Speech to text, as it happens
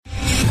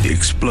The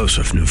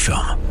explosive new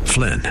film,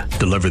 Flynn,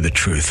 deliver the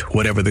truth,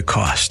 whatever the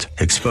cost.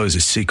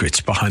 Exposes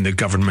secrets behind the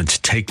government's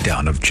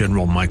takedown of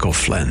General Michael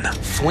Flynn.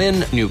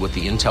 Flynn knew what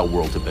the intel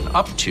world had been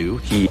up to.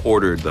 He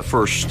ordered the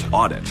first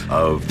audit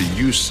of the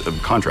use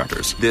of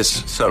contractors.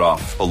 This set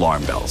off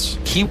alarm bells.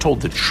 He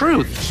told the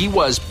truth. He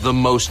was the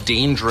most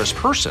dangerous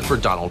person for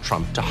Donald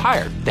Trump to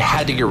hire. They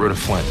had to get rid of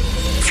Flynn.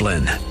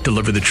 Flynn,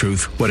 deliver the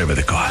truth, whatever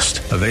the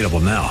cost. Available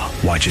now.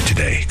 Watch it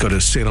today. Go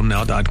to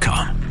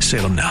salemnow.com.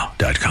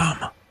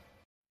 salemnow.com.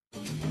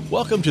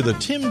 Welcome to the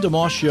Tim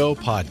DeMoss Show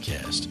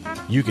podcast.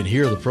 You can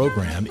hear the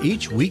program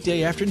each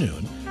weekday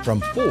afternoon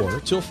from 4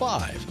 till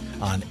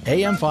 5 on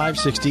AM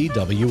 560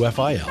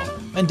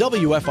 WFIL and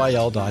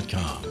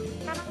WFIL.com.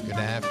 Good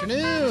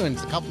afternoon.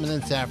 It's a couple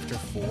minutes after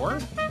 4.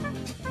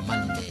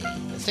 Monday,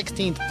 the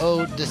 16th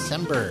of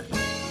December,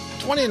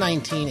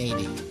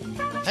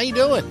 2019-80. How you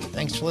doing?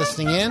 Thanks for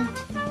listening in.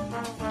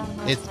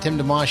 It's the Tim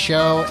DeMoss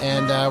Show,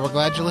 and we're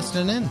glad you're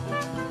listening in.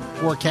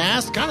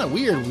 Forecast, kind of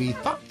weird. We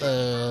thought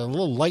the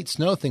little light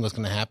snow thing was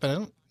going to happen. I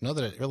don't know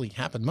that it really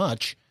happened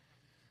much.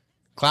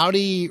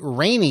 Cloudy,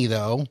 rainy,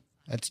 though.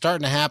 It's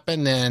starting to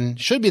happen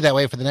and should be that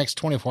way for the next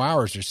 24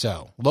 hours or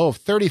so. Low of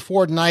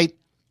 34 tonight,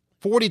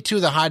 42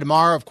 the high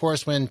tomorrow. Of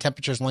course, when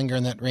temperatures linger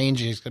in that range,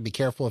 you just got to be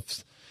careful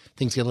if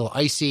things get a little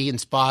icy in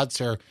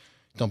spots, or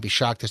don't be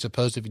shocked, I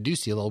suppose, if you do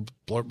see a little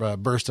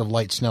burst of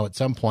light snow at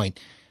some point.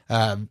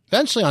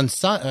 Eventually on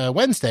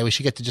Wednesday, we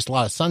should get to just a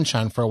lot of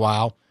sunshine for a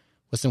while,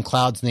 with some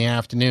clouds in the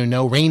afternoon.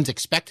 No rains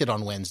expected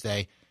on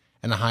Wednesday,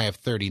 and a high of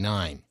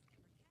 39.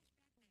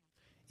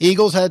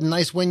 Eagles had a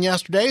nice win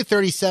yesterday,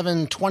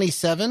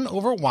 37-27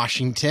 over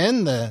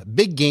Washington. The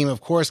big game, of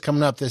course,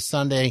 coming up this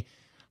Sunday,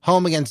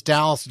 home against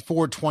Dallas at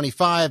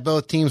 4:25.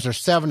 Both teams are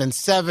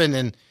 7-7,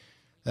 and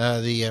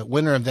the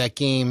winner of that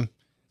game,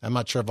 I'm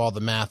not sure of all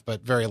the math,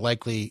 but very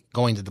likely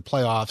going to the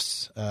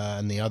playoffs,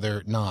 and the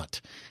other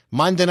not.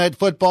 Monday Night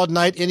Football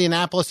tonight,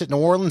 Indianapolis at New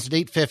Orleans at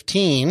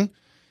 8:15.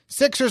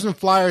 Sixers and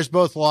Flyers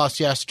both lost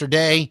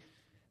yesterday.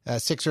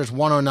 Sixers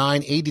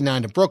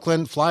 109-89 to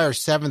Brooklyn. Flyers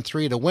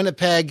 7-3 to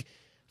Winnipeg.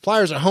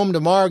 Flyers are home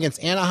tomorrow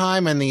against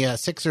Anaheim, and the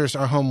Sixers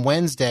are home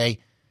Wednesday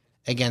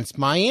against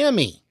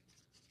Miami.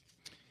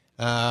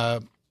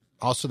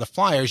 Also, the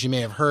Flyers, you may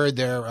have heard,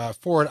 their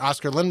forward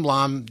Oscar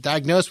Lindblom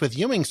diagnosed with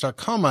Ewing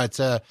sarcoma. It's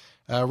a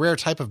rare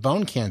type of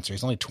bone cancer.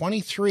 He's only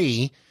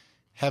 23,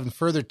 having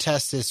further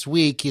tests this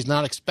week. He's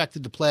not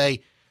expected to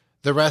play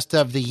the rest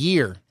of the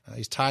year.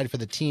 He's tied for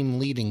the team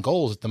leading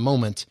goals at the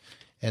moment,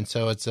 and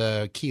so it's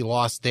a key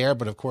loss there,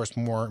 but of course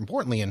more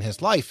importantly in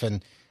his life,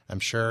 and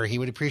I'm sure he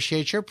would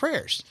appreciate your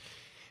prayers.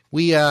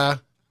 We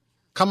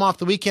come off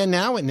the weekend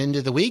now and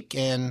into the week,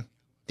 and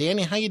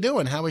Danny, how you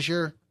doing? How was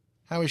your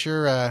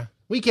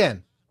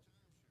weekend?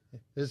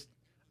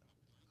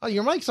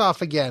 Your mic's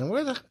off again.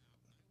 What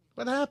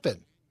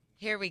happened?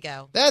 Here we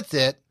go. That's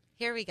it.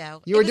 Here we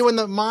go. You were doing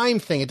the mime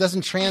thing. It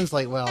doesn't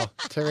translate well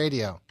to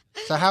radio.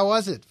 So how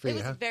was it for you?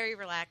 It was very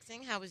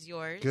relaxing. How was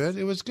yours? Good.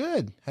 It was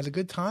good. Had a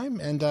good time.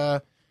 And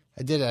I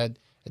did a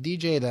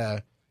DJ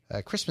at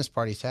a Christmas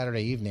party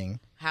Saturday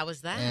evening. How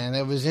was that? And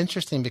it was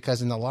interesting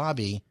because in the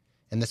lobby,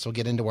 and this will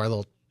get into our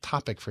little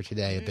topic for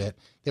today a bit,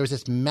 there was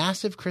this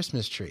massive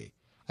Christmas tree.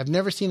 I've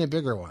never seen a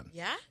bigger one.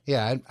 Yeah?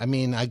 Yeah. I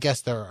mean, I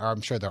guess I'm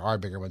sure there are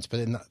bigger ones,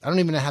 but I don't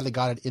even know how they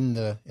got it in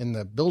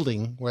the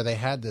building where they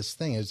had this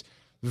thing. It was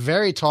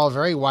very tall,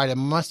 very wide. It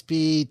must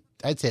be,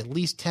 I'd say, at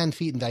least 10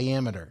 feet in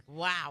diameter.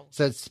 Wow.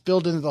 So it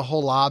spilled into the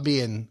whole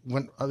lobby, and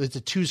it's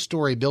a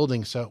 2-story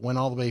building, so it went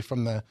all the way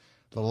from the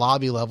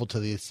lobby level to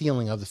the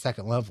ceiling of the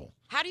second level.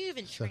 How do you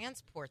even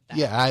transport that?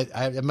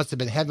 Yeah, it must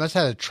have had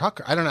a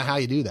truck. I don't know how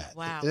you do that.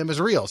 Wow. It was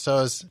real, so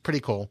it was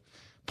pretty cool.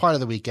 Part of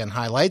the weekend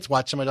highlights.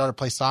 Watching my daughter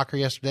play soccer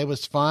yesterday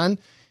was fun,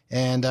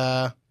 and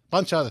a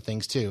bunch of other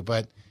things too.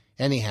 But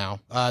anyhow,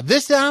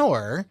 this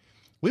hour,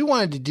 we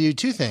wanted to do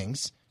 2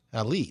 things,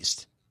 at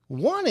least.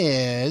 One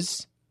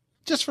is,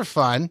 just for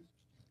fun,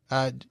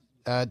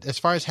 as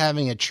far as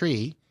having a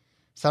tree,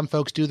 some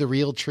folks do the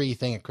real tree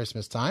thing at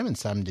Christmas time, and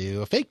some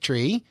do a fake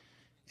tree,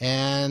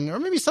 or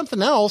maybe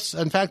something else.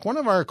 In fact, one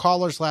of our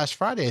callers last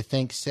Friday, I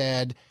think,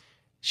 said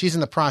she's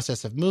in the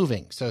process of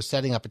moving, so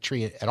setting up a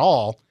tree at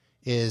all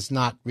is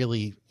not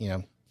really,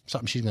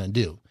 something she's going to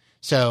do.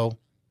 So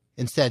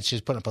instead,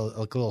 she's putting up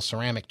a little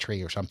ceramic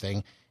tree or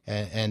something,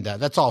 and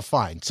that's all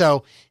fine.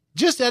 So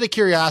just out of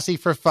curiosity,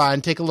 for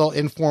fun, take a little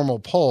informal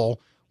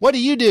poll. What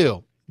do you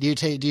do? Do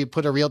you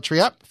put a real tree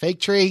up, fake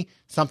tree,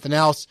 something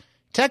else?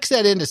 Text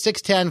that into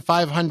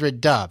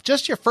 610-500-DOVE.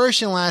 Just your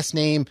first and last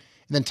name,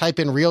 and then type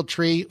in real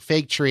tree,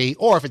 fake tree,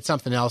 or if it's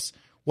something else,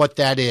 what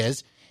that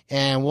is.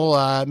 And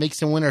we'll make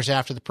some winners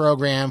after the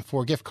program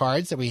for gift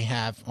cards that we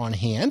have on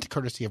hand,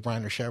 courtesy of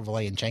Bryner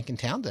Chevrolet in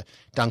Jenkintown, to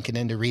Dunkin'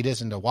 and to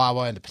Rita's and to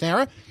Wawa and to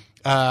Panera.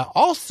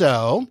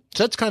 Also,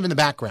 so that's kind of in the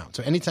background.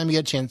 So anytime you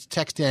get a chance,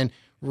 text in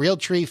real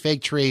tree,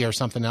 fake tree, or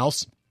something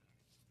else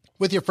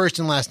with your first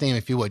and last name,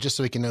 if you would, just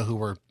so we can know who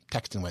we're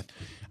texting with.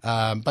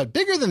 But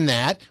bigger than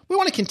that, we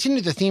want to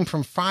continue the theme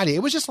from Friday.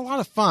 It was just a lot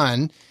of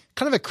fun,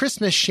 kind of a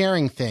Christmas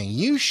sharing thing.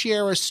 You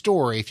share a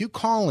story. If you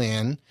call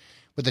in,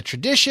 with a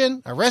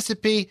tradition, a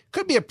recipe,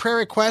 could be a prayer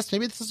request.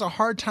 Maybe this is a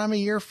hard time of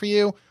year for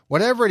you.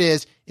 Whatever it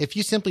is, if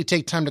you simply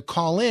take time to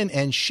call in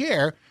and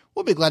share,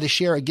 we'll be glad to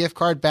share a gift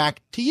card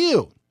back to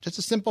you. Just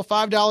a simple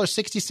 $5,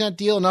 60-cent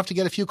deal, enough to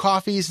get a few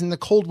coffees in the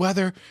cold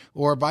weather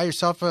or buy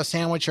yourself a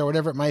sandwich or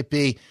whatever it might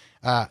be.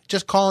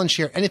 Just call and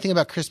share anything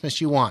about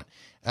Christmas you want.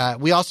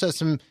 We also have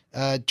some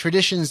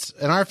traditions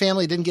in our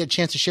family. Didn't get a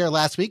chance to share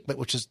last week, but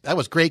that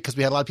was great because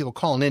we had a lot of people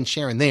calling in,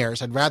 sharing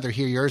theirs. I'd rather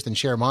hear yours than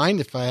share mine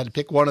if I had to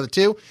pick one of the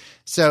two.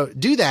 So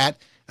do that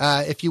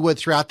if you would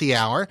throughout the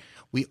hour.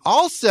 We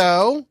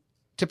also,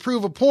 to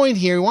prove a point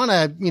here, we want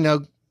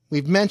to,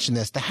 we've mentioned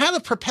this, the hat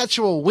of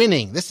perpetual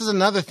winning. This is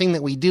another thing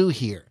that we do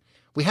here.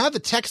 We have the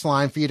text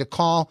line for you to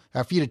call,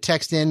 for you to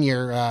text in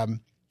your,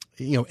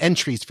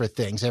 entries for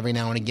things every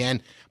now and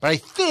again. But I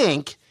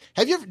think,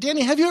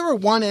 Danny, have you ever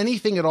won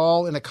anything at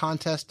all in a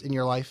contest in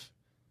your life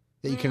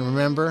that you can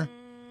remember?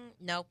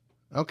 Nope.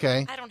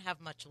 Okay. I don't have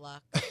much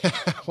luck.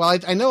 Well,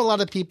 I know a lot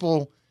of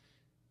people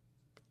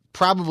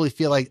probably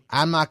feel like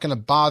I'm not going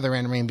to bother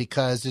entering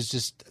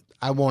because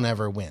I won't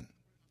ever win,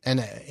 and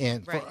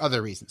right. For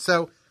other reasons.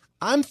 So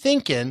I'm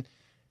thinking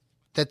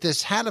that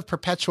this hat of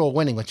perpetual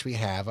winning, which we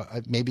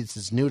have, maybe this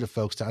is new to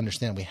folks to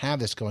understand we have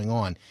this going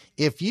on.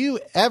 If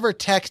you ever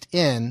text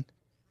in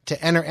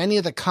to enter any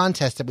of the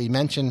contests that we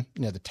mentioned,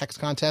 the text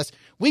contest,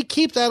 we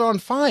keep that on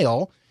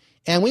file,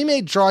 and we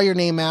may draw your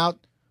name out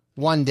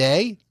one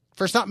day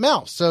for something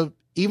else. So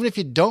even if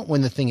you don't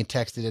win the thing you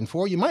texted in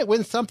for, you might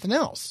win something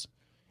else.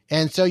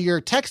 And so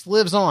your text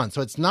lives on.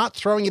 So it's not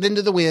throwing it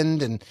into the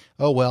wind and,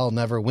 oh, well,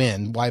 never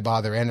win. Why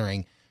bother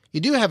entering? You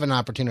do have an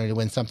opportunity to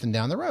win something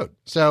down the road.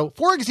 So,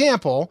 for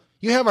example,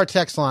 you have our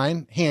text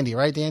line handy,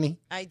 right, Danny?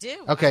 I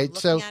do. Okay, I'm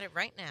looking at it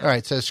right now. All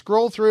right, so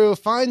scroll through,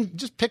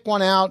 just pick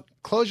one out,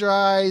 close your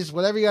eyes,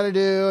 whatever you got to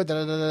do,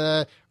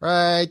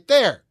 right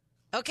there.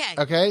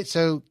 Okay,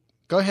 so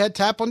go ahead,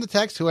 tap on the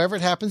text, whoever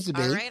it happens to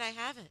be. All right, I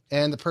have it.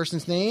 And the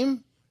person's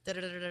name?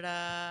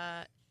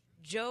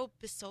 Joe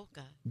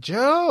Pisolka.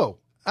 Joe.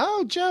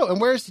 Oh, Joe.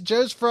 And where's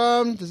Joe's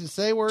from? Does it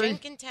say where?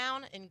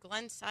 Jenkintown in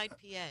Glenside,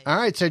 PA. All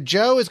right. So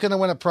Joe is going to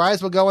win a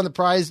prize. We'll go in the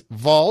prize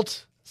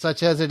vault,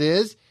 such as it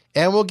is,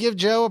 and we'll give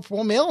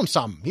we'll mail him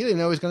something. He didn't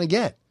know he was going to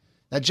get.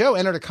 Now, Joe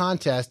entered a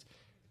contest.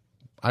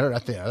 I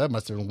think that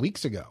must have been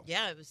weeks ago.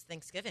 Yeah, it was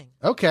Thanksgiving.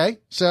 Okay.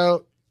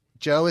 So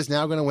Joe is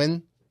now going to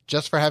win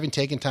just for having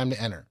taken time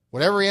to enter.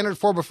 Whatever he entered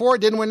for before,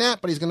 didn't win that,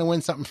 but he's going to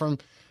win something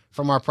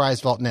from our prize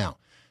vault now.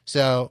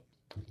 So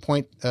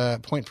point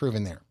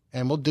proven there.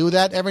 And we'll do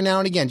that every now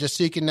and again, just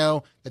so you can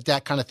know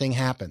that kind of thing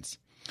happens.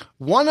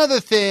 One other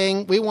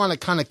thing we want to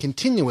kind of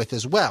continue with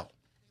as well.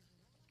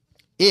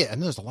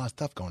 And there's a lot of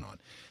stuff going on.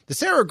 The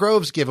Sarah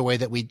Groves giveaway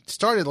that we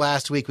started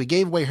last week, we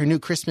gave away her new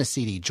Christmas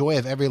CD, Joy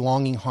of Every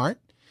Longing Heart.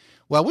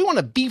 Well, we want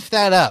to beef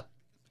that up.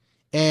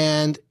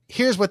 And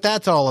here's what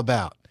that's all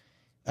about.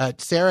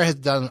 Sarah has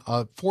done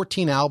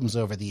 14 albums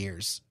over the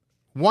years.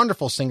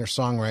 Wonderful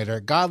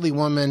singer-songwriter, godly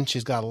woman.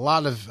 She's got a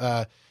lot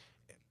of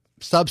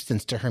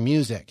substance to her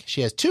music.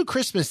 She has 2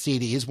 Christmas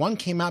CDs. One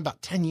came out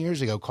about 10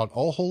 years ago called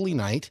Oh Holy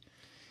Night,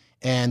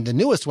 and the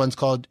newest one's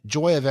called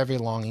Joy of Every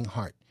Longing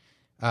Heart.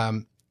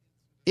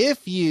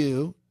 If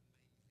you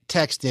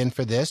text in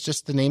for this,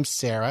 just the name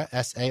Sarah,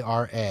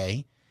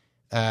 S-A-R-A,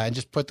 and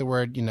just put the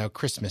word,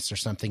 Christmas or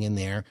something in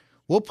there,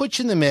 we'll put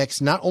you in the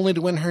mix not only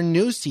to win her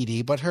new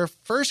CD, but her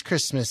first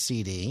Christmas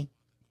CD,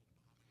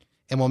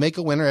 and we'll make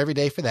a winner every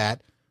day for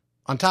that.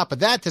 On top of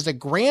that, there's a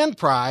grand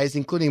prize,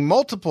 including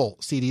multiple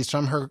CDs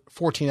from her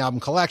 14-album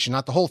collection.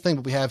 Not the whole thing,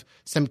 but we have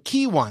some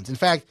key ones. In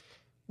fact,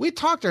 we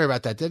talked to her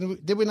about that,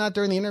 did we not,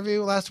 during the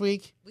interview last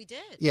week? We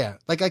did. Yeah.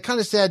 Like I kind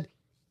of said,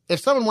 if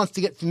someone wants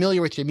to get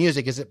familiar with your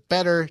music, is it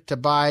better to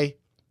buy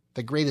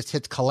the greatest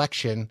hits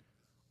collection,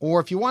 or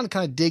if you want to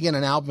kind of dig in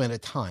an album at a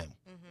time?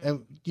 Mm-hmm.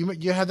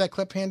 And you have that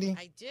clip handy?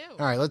 I do.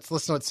 All right, let's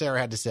listen to what Sarah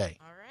had to say.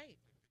 All right.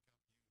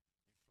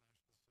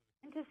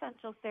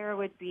 Quintessential Sarah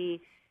would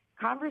be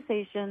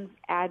Conversations,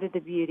 Added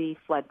to Beauty,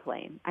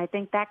 Floodplain. I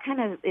think that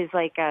kind of is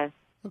like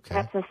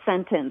that's a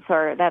sentence,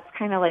 or that's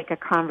kind of like a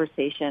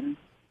conversation,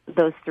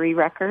 those 3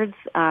 records.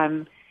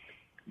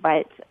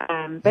 But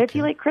if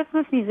you like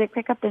Christmas music,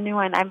 pick up the new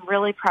one. I'm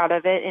really proud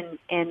of it.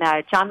 And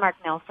John Mark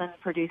Nelson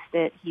produced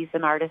it. He's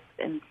an artist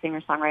and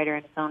singer-songwriter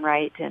in his own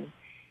right. And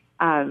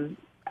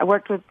I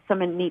worked with some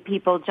neat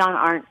people. John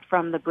Arndt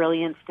from The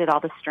Brilliance did all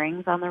the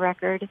strings on the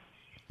record.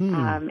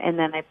 And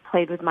then I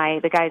played with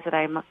the guys that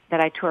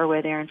I tour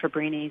with, Aaron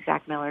Fabrini,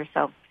 Zach Miller.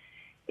 So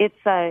it's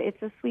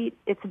a sweet,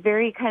 it's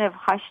very kind of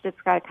hushed. It's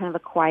got kind of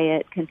a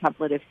quiet,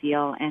 contemplative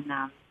feel. And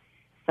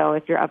so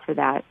if you're up for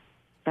that,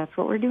 that's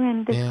what we're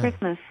doing this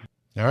Christmas.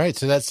 All right.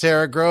 So that's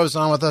Sarah Groves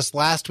on with us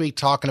last week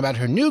talking about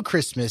her new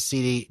Christmas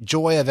CD,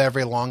 Joy of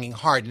Every Longing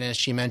Heart. And as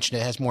she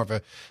mentioned, it has more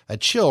of a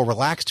chill,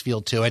 relaxed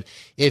feel to it.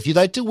 If you'd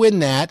like to win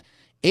that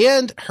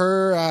and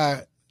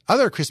her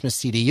other Christmas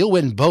CD, you'll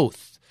win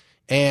both.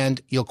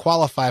 And you'll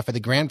qualify for the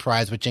grand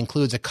prize, which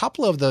includes a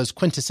couple of those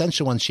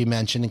quintessential ones she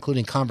mentioned,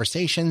 including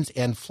Conversations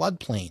and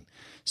Floodplain.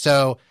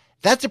 So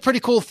that's a pretty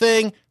cool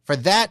thing. For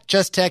that,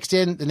 just text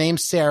in the name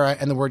Sarah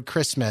and the word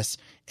Christmas,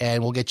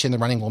 and we'll get you in the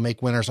running. We'll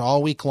make winners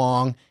all week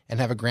long and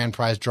have a grand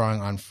prize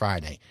drawing on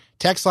Friday.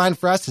 Text line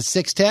for us is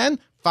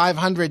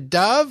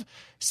 610-500-DOVE,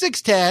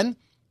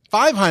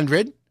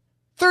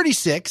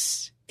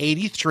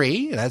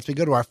 610-500-3683. And as we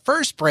go to our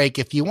first break,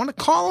 if you want to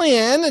call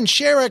in and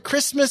share a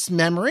Christmas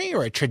memory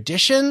or a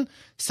tradition,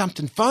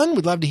 something fun,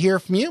 we'd love to hear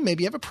from you.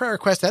 Maybe you have a prayer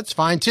request. That's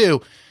fine,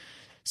 too.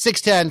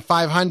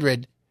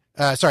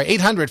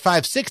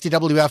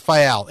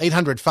 800-560-WFIL,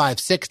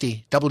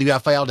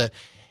 800-560-WFIL to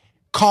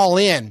call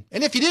in.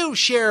 And if you do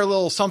share a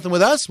little something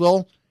with us,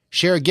 we'll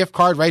share a gift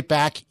card right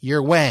back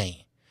your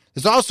way.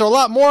 There's also a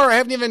lot more I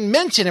haven't even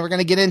mentioned and we're going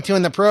to get into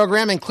in the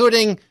program,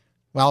 including,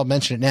 well, I'll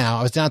mention it now.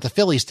 I was down at the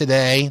Phillies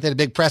today. They had a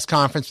big press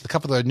conference with a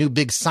couple of new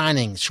big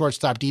signings,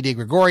 shortstop Didi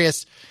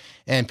Gregorius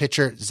and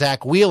pitcher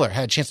Zach Wheeler.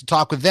 Had a chance to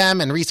talk with them,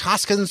 and Reese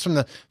Hoskins from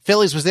the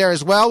Phillies was there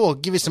as well. We'll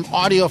give you some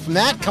audio from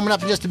that coming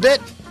up in just a bit.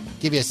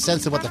 Give you a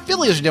sense of what the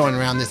Phillies are doing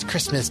around this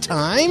Christmas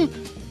time.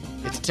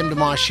 It's Tim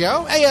DeMoss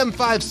Show, AM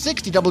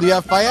 560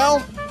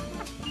 WFIL,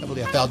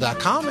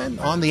 WFL.com, and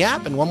on the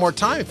app. And one more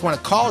time, if you want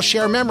to call,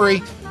 share a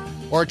memory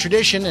or a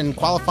tradition and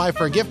qualify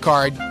for a gift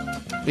card,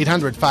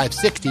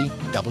 800-560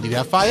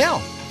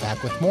 WFIL.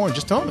 Back with more in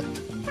just a moment.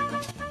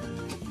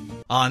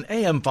 On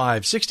AM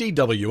 560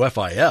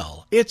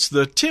 WFIL, it's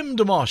the Tim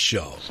DeMoss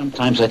Show.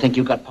 Sometimes I think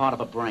you got part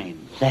of a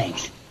brain.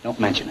 Thanks. Don't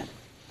mention it.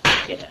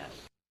 Yeah.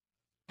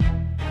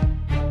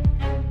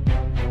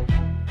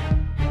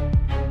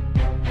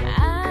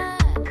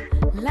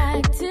 I'd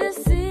like to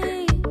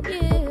see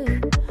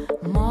you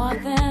more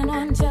than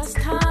on just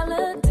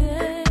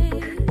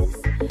holidays,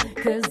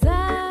 'cause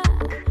I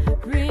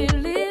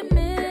really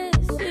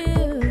miss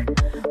you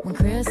when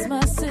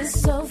Christmas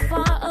is so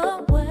far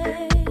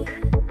away.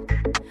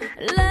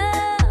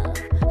 Love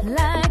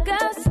like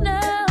a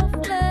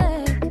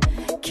snowflake,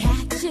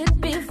 catch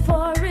it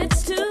before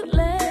it's too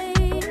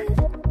late.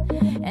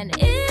 And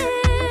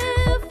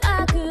if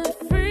I could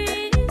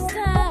freeze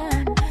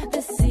time,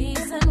 the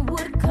season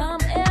would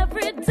come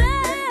every day.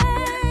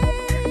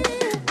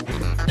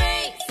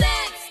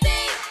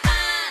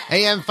 365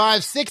 AM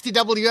 560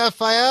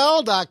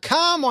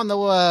 WFIL.com on the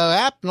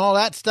app and all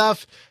that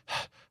stuff.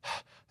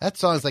 That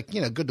song's like,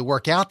 good to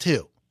work out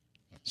to.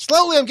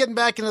 Slowly, I'm getting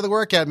back into the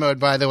workout mode,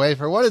 by the way.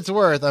 For what it's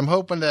worth, I'm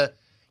hoping to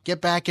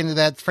get back into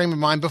that frame of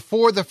mind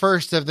before the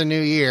first of the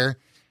new year.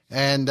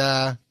 And,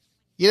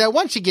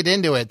 once you get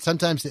into it,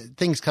 sometimes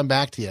things come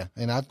back to you.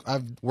 And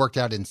I've worked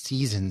out in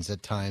seasons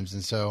at times.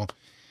 And so,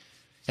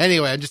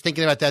 anyway, I'm just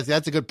thinking about that.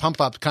 That's a good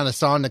pump-up kind of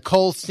song.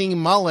 Nicole C.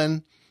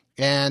 Mullen,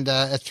 and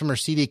it's from her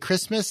CD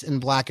Christmas in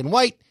Black and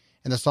White.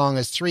 And the song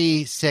is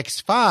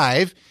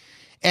 365.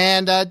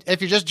 And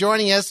if you're just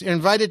joining us, you're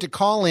invited to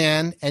call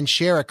in and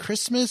share a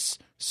Christmas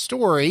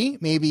story,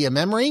 maybe a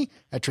memory,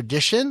 a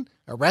tradition,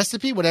 a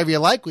recipe, whatever you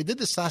like. We did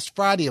this last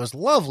Friday. It was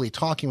lovely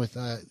talking with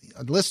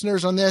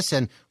listeners on this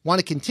and want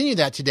to continue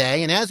that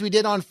today. And as we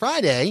did on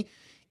Friday,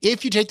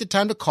 if you take the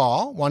time to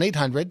call,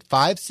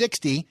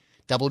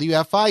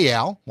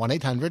 1-800-560-WFIL,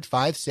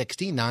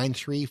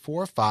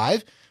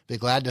 1-800-560-9345. Be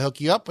glad to hook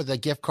you up with a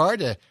gift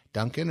card to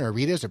Dunkin' or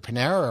Rita's or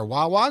Panera or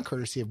Wawa,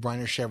 courtesy of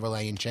Briner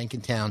Chevrolet in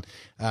Jenkintown.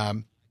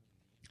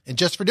 And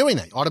just for doing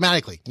that,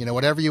 automatically,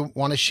 whatever you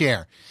want to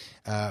share.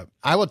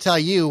 I will tell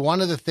you,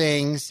 one of the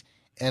things,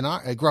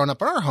 growing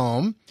up in our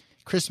home,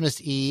 Christmas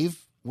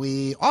Eve,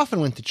 we often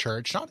went to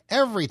church. Not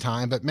every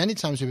time, but many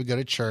times we would go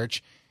to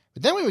church.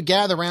 But then we would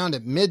gather around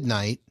at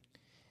midnight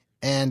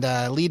and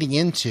leading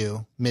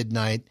into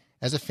midnight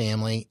as a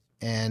family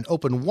and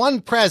open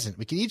one present.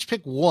 We could each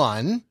pick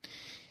one,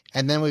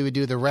 and then we would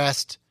do the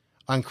rest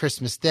on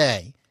Christmas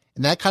Day.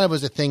 And that kind of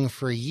was a thing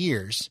for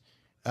years.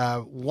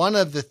 One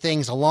of the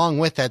things along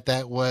with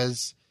that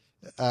was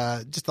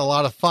just a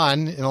lot of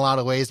fun in a lot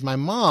of ways. My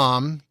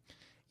mom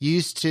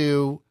used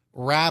to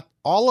wrap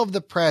all of the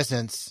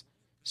presents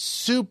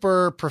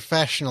super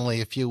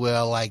professionally, if you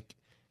will. Like,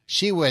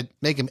 she would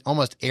make them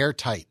almost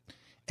airtight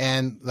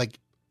and like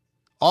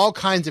all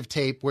kinds of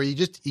tape where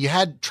you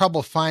had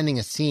trouble finding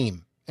a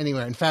seam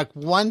anywhere. In fact,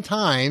 one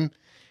time,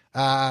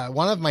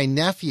 one of my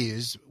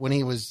nephews, when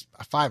he was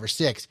 5 or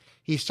 6,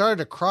 he started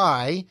to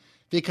cry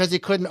because he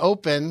couldn't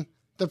open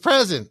the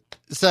present.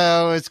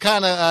 So it's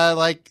kind of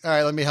like, all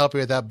right, let me help you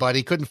with that, buddy.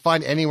 He couldn't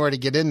find anywhere to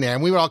get in there.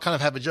 And we would all kind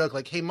of have a joke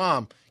like, hey,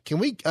 Mom,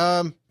 can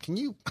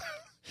you?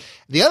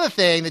 The other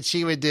thing that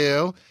she would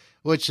do,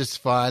 which is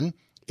fun,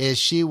 is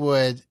she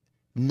would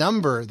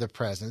number the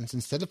presents.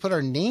 Instead of put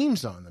our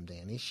names on them,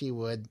 Danny, she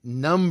would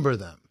number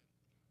them.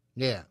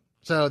 Yeah.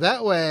 So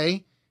that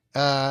way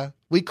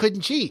we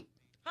couldn't cheat.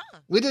 Huh.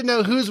 We didn't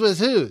know whose was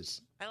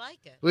whose. I like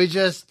it. We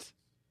just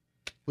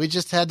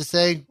had to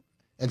say,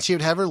 and she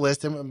would have her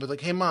list and would be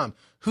like, hey, Mom,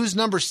 who's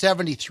number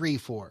 73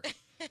 for?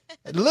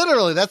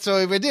 Literally, that's what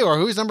we would do. Or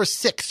who's number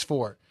 6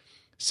 for?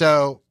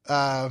 So,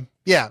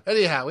 yeah.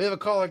 Anyhow, we have a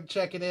caller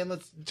checking in.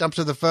 Let's jump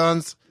to the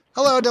phones.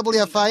 Hello,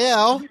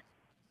 WFIL.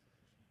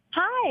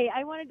 Hi.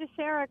 I wanted to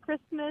share a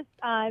Christmas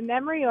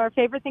memory or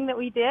favorite thing that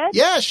we did.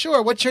 Yeah,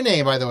 sure. What's your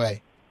name, by the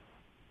way?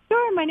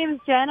 Sure. My name is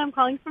Jen. I'm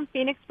calling from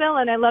Phoenixville,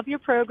 and I love your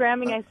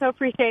programming. I so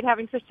appreciate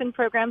having Christian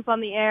programs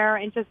on the air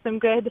and just some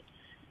good,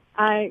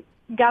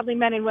 godly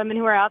men and women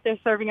who are out there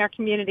serving our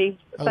community,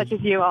 such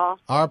as you all.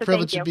 Our So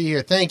privilege thank to you. be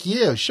here. Thank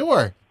you.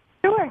 Sure.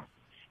 Sure.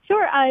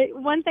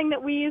 One thing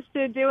that we used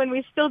to do, and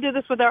we still do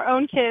this with our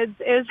own kids,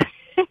 is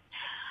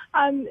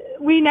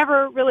we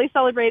never really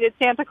celebrated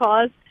Santa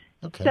Claus.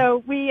 Okay.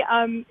 So we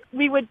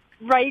would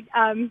write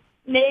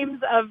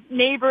names of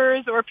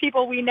neighbors or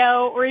people we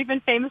know or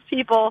even famous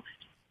people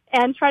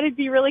and try to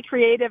be really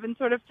creative and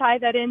sort of tie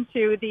that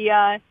into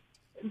the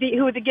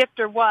who the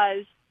gifter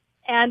was.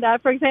 And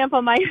for example,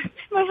 my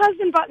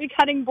husband bought me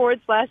cutting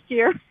boards last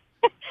year,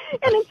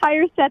 an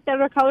entire set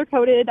that are color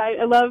coded.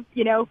 I love,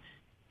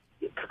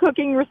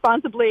 cooking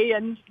responsibly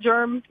and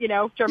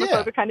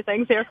germophobic kind of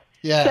things here.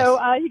 Yes. So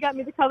he got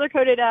me the color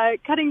coded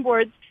cutting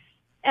boards,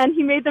 and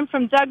he made them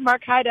from Doug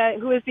Marcaida,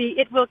 who is the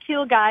It Will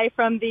Kill guy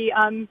from the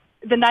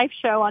knife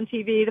show on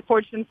TV, The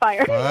Forged in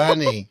Fire.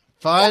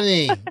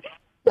 Funny.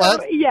 So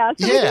we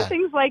do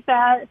things like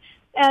that.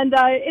 And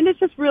it's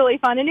just really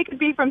fun. And it could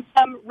be from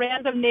some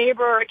random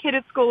neighbor or a kid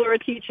at school or a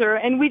teacher.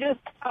 And we just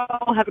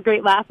all have a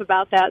great laugh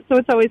about that. So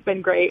it's always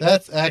been great.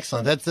 That's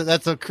excellent.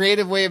 That's a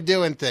creative way of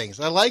doing things.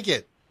 I like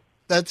it.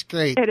 That's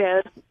great. It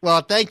is.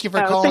 Well, thank you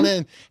for calling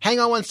in. Hang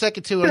on one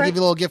second, too. I'll give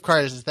you a little gift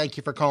card. Thank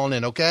you for calling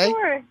in, okay?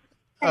 Sure.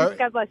 Thanks.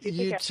 God bless you.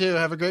 You too.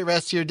 Have a great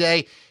rest of your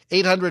day.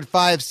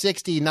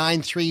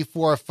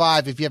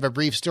 800-560-9345. If you have a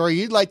brief story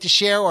you'd like to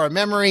share or a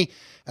memory,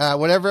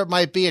 whatever it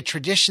might be, a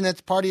tradition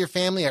that's part of your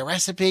family, a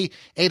recipe,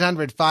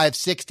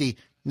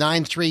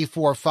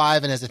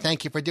 800-560-9345. And as a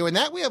thank you for doing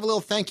that, we have a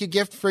little thank you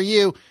gift for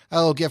you, a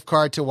little gift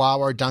card to Wawa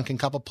or Dunkin', a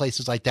couple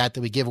places like that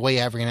we give away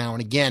every now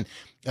and again.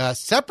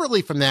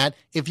 Separately from that,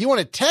 if you want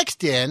to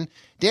text in,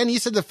 Dan, you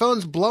said the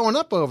phone's blowing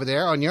up over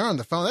there. You're on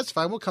the phone. That's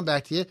fine. We'll come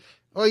back to you.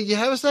 Oh, you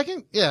have a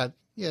second? Yeah.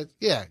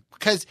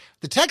 Because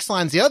the text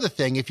line's the other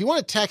thing. If you want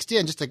to text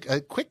in just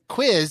a quick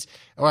quiz,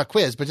 or a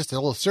quiz, but just a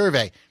little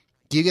survey,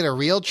 do you get a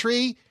real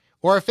tree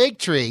or a fake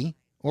tree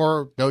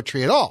or no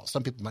tree at all?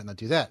 Some people might not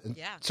do that.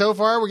 Yeah. So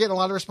far, we're getting a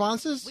lot of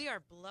responses? We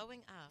are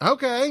blowing up.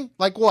 Okay.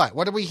 Like what?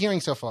 What are we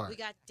hearing so far? We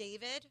got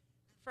David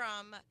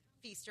from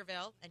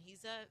Feasterville, and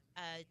he's a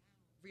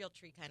real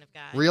tree kind of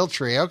guy. Real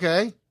tree,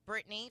 okay.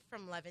 Brittany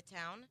from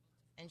Levittown,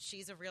 and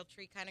she's a real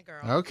tree kind of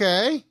girl.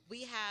 Okay.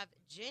 We have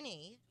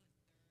Ginny,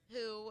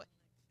 who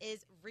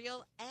is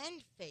real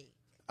and fake.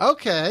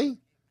 Okay.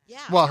 Yeah.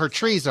 Well, her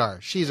trees are.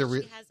 She's a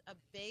real. She has a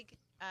big.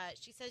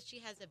 She says she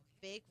has a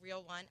big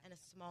real one and a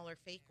smaller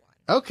fake one.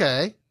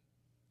 Okay.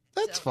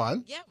 That's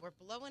fun. Yeah, we're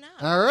blowing up.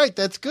 All right,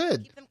 that's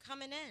good. Keep them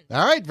coming in.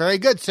 All right, very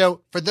good.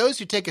 So for those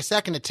who take a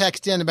second to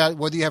text in about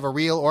whether you have a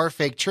real or a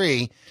fake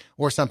tree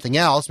or something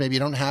else, maybe you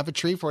don't have a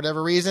tree for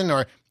whatever reason,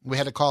 or we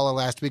had a caller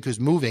last week who's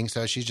moving,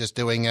 so she's just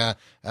doing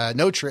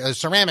no tree, a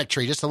ceramic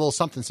tree, just a little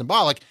something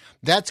symbolic.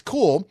 That's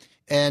cool,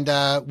 and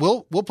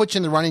we'll put you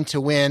in the running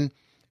to win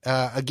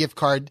a gift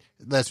card,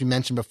 as we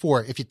mentioned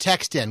before. If you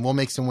text in, we'll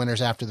make some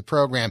winners after the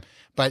program.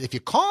 But if you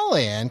call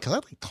in, because I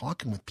like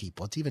talking with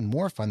people, it's even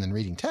more fun than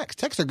reading text.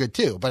 Texts are good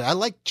too, but I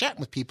like chatting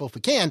with people. If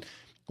we can,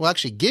 we'll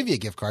actually give you a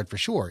gift card for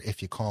sure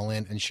if you call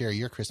in and share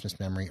your Christmas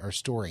memory or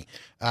story.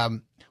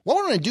 What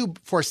we're going to do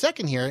for a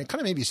second here, and kind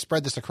of maybe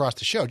spread this across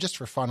the show just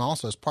for fun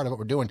also as part of what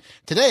we're doing.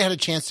 Today I had a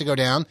chance to go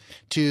down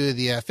to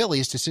the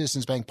Phillies, to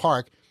Citizens Bank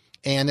Park,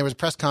 and there was a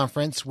press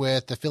conference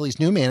with the Phillies'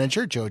 new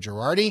manager, Joe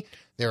Girardi.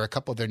 There were a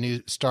couple of their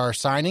new star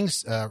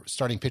signings,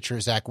 starting pitcher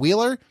Zach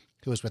Wheeler,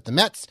 who was with the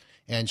Mets,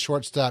 and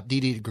shortstop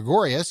Didi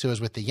Gregorius, who was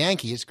with the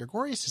Yankees.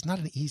 Gregorius is not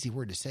an easy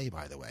word to say,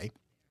 by the way.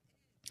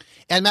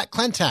 And Matt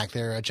Klentak,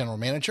 their general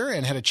manager,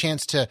 and had a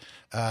chance to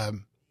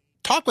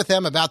talk with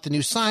them about the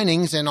new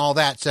signings and all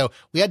that. So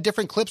we had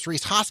different clips.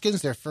 Rhys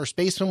Hoskins, their first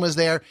baseman, was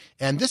there.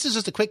 And this is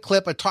just a quick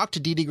clip. I talked to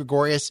Didi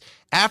Gregorius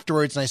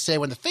afterwards, and I say,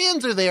 when the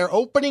fans are there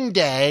opening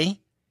day,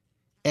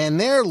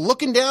 and they're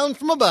looking down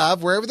from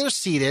above, wherever they're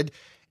seated,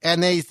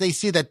 and they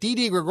see that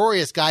Didi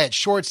Gregorius guy at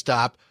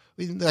shortstop,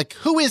 like,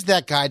 who is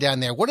that guy down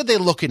there? What are they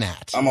looking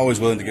at? I'm always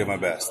willing to give my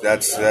best.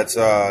 That's what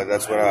I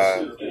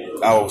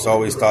was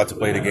always taught to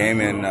play the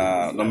game, and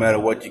no matter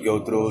what you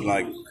go through,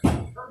 like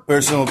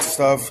personal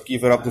stuff,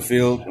 keep it up the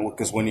field,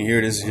 because when you're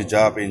here, this is your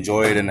job.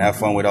 Enjoy it and have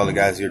fun with all the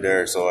guys you're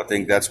there. So I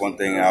think that's one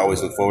thing I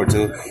always look forward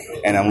to,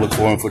 and I'm looking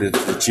forward for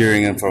the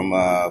cheering and for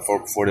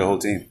the whole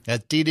team.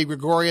 At Didi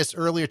Gregorius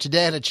earlier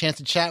today, I had a chance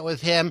to chat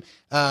with him.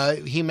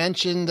 He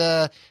mentioned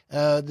the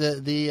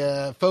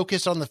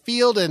focus on the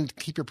field and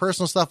keep your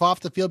personal stuff off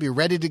the field, be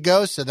ready to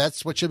go. So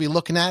that's what you'll be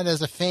looking at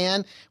as a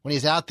fan when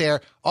he's out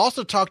there.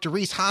 Also talked to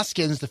Rhys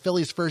Hoskins, the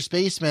Phillies' first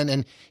baseman,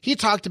 and he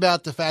talked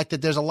about the fact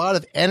that there's a lot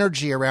of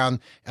energy around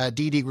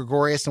Didi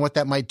Gregorius and what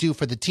that might do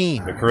for the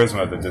team. The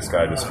charisma that this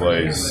guy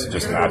displays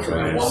just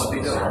naturally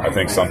is, I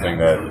think, something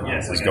that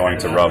is going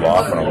to rub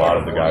off on a lot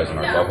of the guys in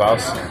our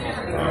clubhouse.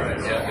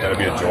 It'll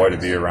be a joy to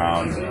be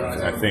around.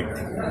 I think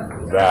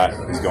that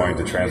is going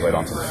to translate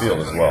onto the field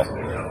as well.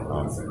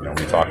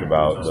 We talk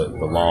about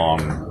the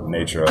long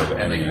nature of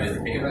any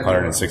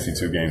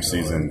 162-game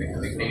season,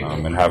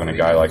 and having a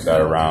guy like that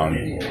around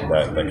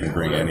that can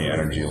bring any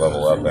energy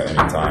level up at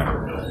any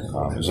time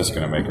is just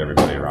going to make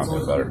everybody around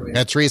him better.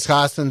 That's Rhys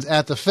Hoskins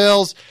at the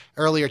Phils.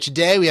 Earlier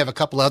today, we have a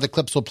couple other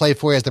clips we'll play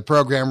for you as the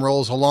program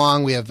rolls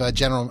along. We have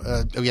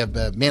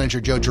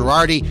manager Joe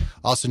Girardi,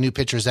 also new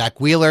pitcher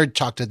Zach Wheeler.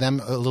 Talk to them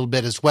a little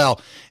bit as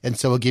well, and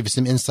so we'll give you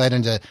some insight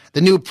into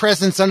the new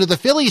presence under the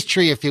Phillies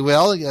tree, if you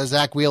will.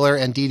 Zach Wheeler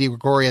and Didi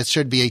Gregorius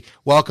should be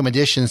welcome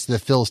additions to the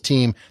Phils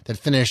team that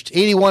finished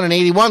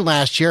 81-81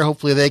 last year.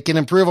 Hopefully, they can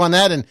improve on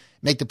that and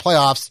make the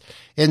playoffs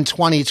in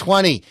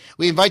 2020.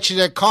 We invite you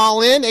to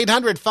call in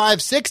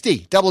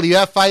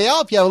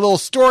 800-560-WFIL. If you have a little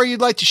story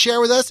you'd like to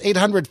share with us,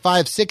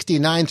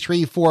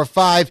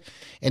 800-560-9345.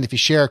 And if you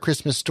share a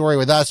Christmas story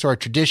with us or a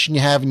tradition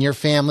you have in your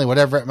family,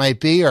 whatever it might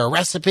be, or a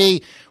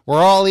recipe,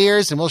 we're all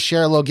ears, and we'll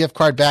share a little gift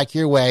card back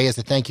your way as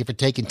a thank you for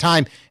taking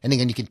time. And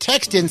again, you can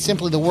text in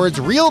simply the words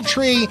real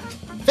tree,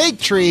 fake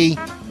tree,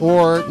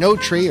 or no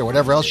tree, or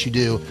whatever else you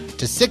do,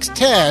 to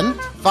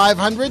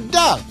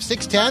 610-500-DOVE,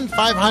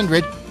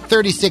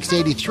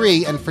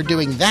 610-500-3683. And for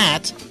doing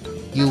that,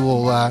 you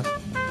will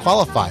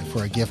qualify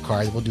for a gift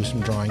card. We'll do some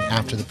drawing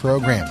after the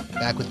program.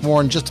 Back with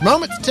more in just a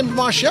moment. It's Tim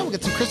DeMoss Show. We'll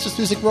get some Christmas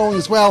music rolling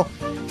as well.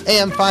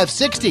 AM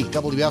 560,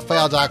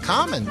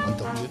 WFIL.com, and on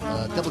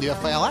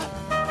WFIL app.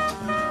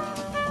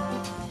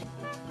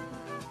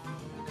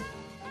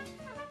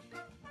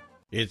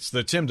 It's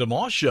the Tim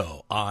DeMoss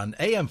Show on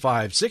AM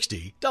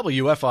 560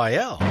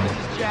 WFIL. This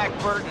is Jack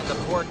Burton at the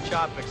Pork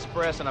Chop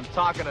Express, and I'm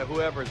talking to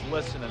whoever's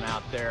listening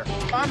out there.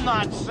 I'm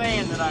not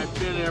saying that I've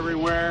been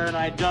everywhere and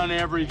I've done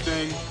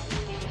everything,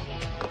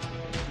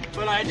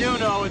 but I do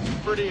know it's a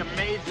pretty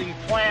amazing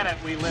planet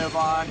we live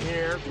on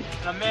here,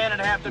 and a man would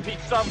have to be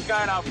some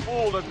kind of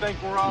fool to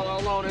think we're all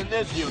alone in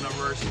this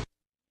universe.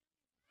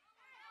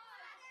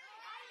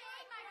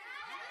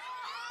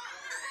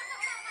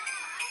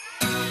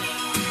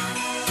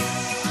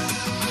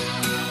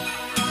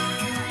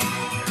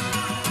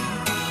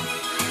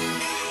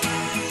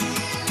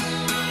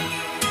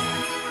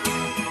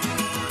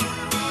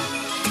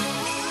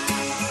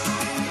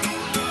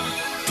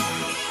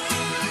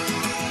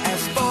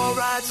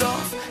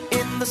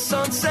 The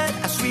sunset,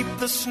 I sweep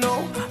the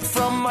snow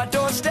from my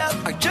doorstep.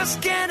 I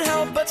just can't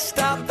help but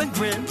stop and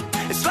grin.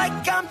 It's like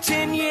I'm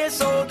 10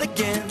 years old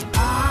again.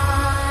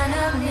 On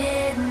a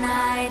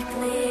midnight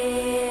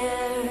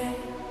clear.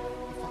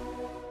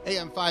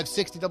 AM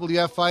 560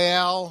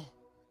 WFIL,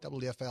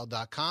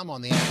 WFIL.com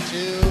on the app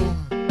too.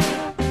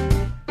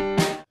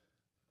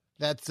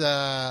 That's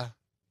a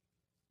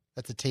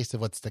taste of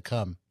what's to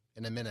come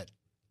in a minute.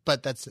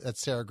 But that's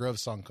Sarah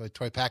Grove's song,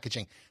 Toy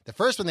Packaging. The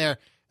first one there,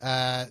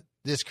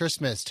 this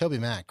Christmas, Toby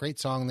Mac. Great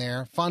song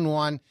there. Fun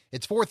one.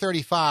 It's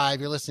 4:35.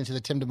 You're listening to the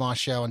Tim DeMoss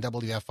Show on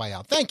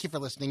WFIL. Thank you for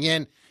listening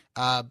in.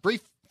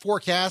 Brief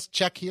forecast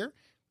check here.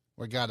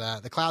 We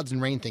got the clouds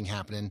and rain thing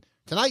happening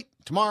tonight,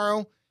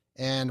 tomorrow,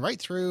 and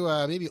right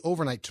through maybe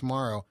overnight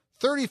tomorrow.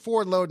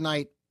 34 low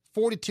tonight,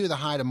 42 the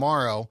high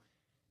tomorrow.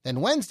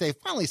 Then Wednesday,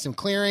 finally some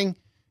clearing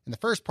in the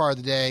first part of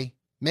the day.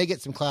 May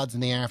get some clouds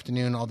in the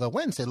afternoon, although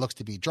Wednesday looks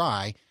to be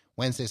dry.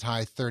 Wednesday's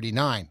high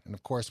 39. And,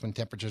 of course, when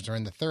temperatures are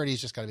in the 30s,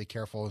 just got to be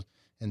careful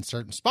in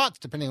certain spots.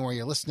 Depending on where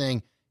you're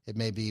listening, it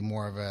may be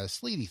more of a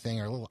sleety thing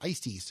or a little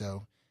icy,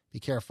 so be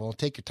careful.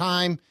 Take your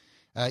time.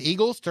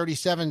 Eagles,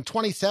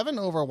 37-27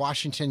 over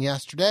Washington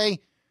yesterday.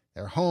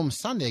 They're home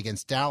Sunday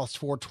against Dallas,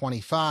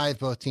 425.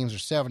 Both teams are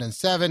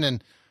 7-7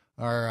 and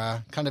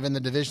are kind of in the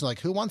division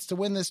like, who wants to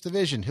win this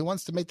division? Who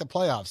wants to make the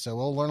playoffs? So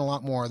we'll learn a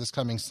lot more this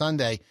coming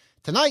Sunday.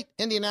 Tonight,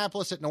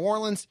 Indianapolis at New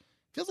Orleans.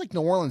 Feels like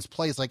New Orleans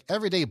plays like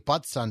every day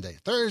but Sunday.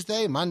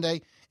 Thursday,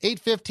 Monday,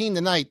 8:15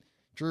 tonight.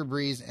 Drew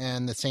Brees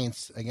and the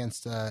Saints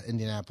against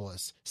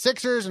Indianapolis.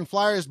 Sixers and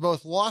Flyers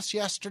both lost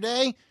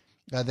yesterday.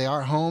 They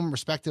are home,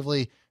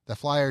 respectively. The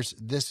Flyers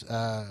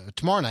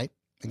tomorrow night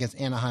against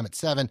Anaheim at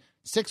 7.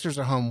 Sixers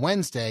are home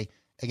Wednesday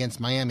against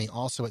Miami,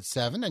 also at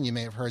 7. And you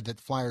may have heard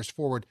that Flyers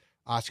forward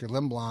Oscar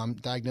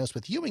Lindblom diagnosed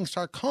with Ewing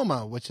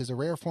sarcoma, which is a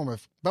rare form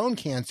of bone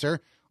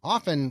cancer,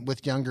 often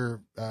with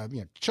younger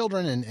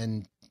children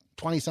and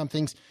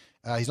 20-somethings.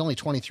 He's only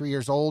 23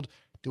 years old,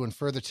 doing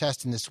further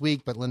testing this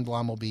week, but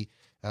Lindblom will be,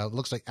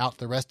 looks like, out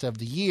the rest of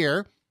the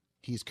year.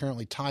 He's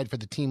currently tied for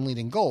the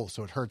team-leading goal,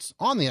 so it hurts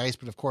on the ice,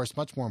 but, of course,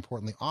 much more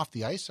importantly, off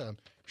the ice. I'm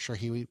sure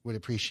he would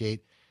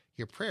appreciate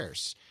your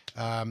prayers.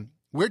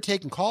 We're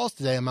taking calls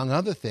today, among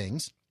other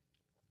things,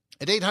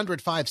 at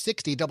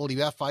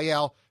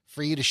 800-560-WFIL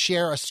for you to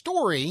share a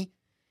story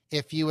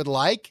if you would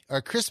like,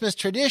 our Christmas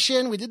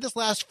tradition. We did this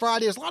last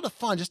Friday. It was a lot of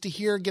fun just to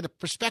get a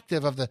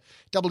perspective of the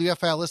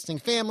WFIL listening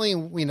family,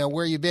 and we know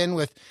where you've been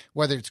with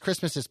whether it's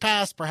Christmas is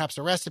past, perhaps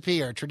a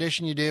recipe or a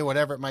tradition you do,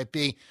 whatever it might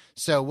be.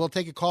 So we'll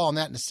take a call on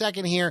that in a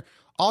second here.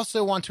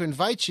 Also want to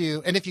invite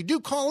you, and if you do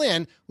call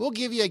in, we'll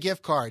give you a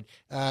gift card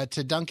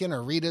to Dunkin'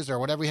 or Rita's or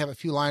whatever. We have a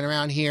few lying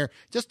around here.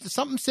 Just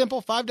something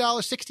simple,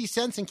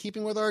 $5.60 in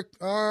keeping with our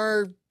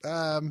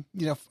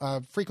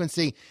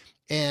frequency.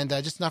 and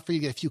just enough for you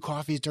to get a few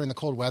coffees during the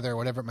cold weather or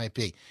whatever it might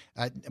be.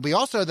 We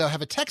also, though,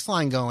 have a text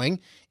line going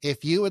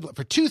if you would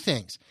for two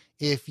things.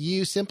 If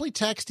you simply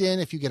text in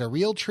if you get a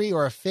real tree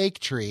or a fake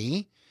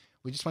tree,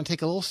 we just want to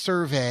take a little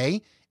survey,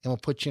 and we'll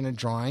put you in a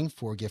drawing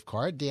for a gift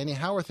card. Danny,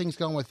 how are things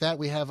going with that?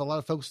 We have a lot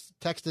of folks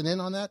texting in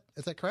on that.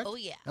 Is that correct? Oh,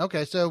 yeah.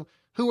 Okay, so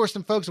who are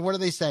some folks, and what are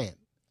they saying?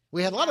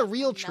 We had a lot of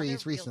real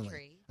trees recently.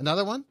 Tree.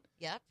 Another one?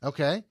 Yep.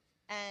 Okay.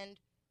 And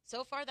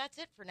so far, that's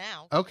it for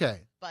now. Okay.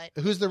 But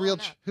who's the real?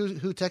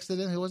 Who texted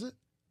in? Who was it?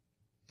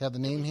 You have the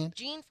name here?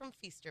 Jean from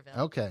Feasterville.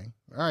 Okay.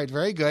 All right.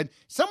 Very good.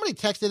 Somebody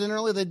texted in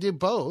earlier. They did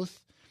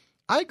both.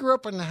 I grew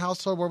up in a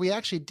household where we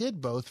actually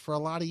did both for a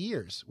lot of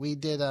years. We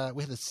did.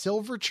 We had a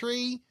silver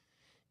tree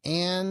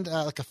and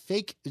like a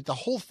fake. The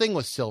whole thing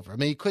was silver. I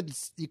mean,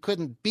 you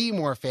couldn't be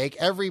more fake.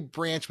 Every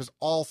branch was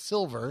all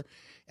silver.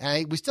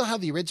 We still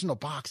have the original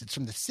box. It's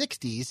from the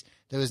 60s.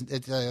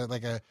 It's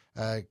like a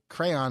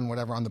crayon,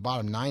 whatever, on the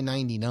bottom,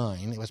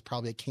 $9.99. It was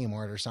probably at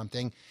Kmart or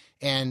something.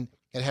 And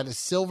it had a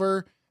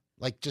silver,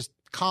 like, just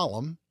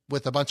column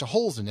with a bunch of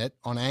holes in it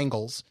on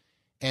angles.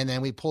 And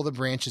then we pull the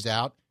branches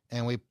out,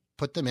 and we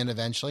put them in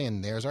eventually,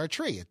 and there's our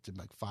tree. It's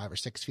like 5 or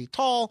 6 feet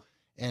tall,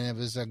 and it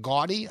was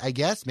gaudy, I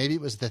guess. Maybe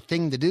it was the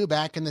thing to do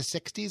back in the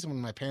 60s when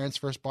my parents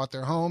first bought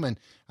their home, and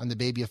I'm the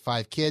baby of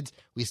 5 kids.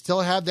 We still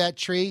have that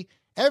tree.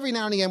 Every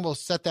now and again, we'll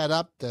set that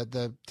up.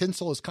 The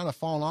tinsel has kind of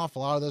fallen off a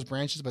lot of those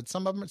branches, but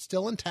some of them are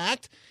still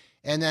intact.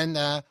 And then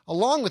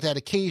along with that,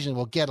 occasionally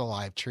we'll get a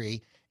live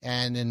tree.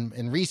 And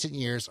in recent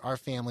years, our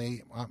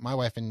family, my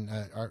wife and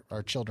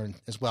our children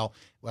as well,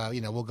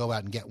 we'll go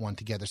out and get one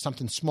together.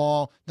 Something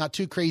small, not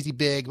too crazy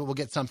big, but we'll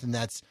get something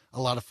that's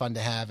a lot of fun to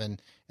have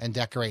and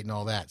decorate and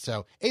all that.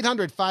 So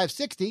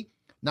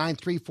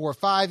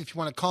 800-560-9345 if you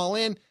want to call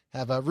in.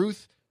 Have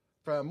Ruth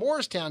from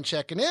Morristown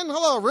checking in.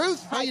 Hello,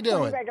 Ruth. How you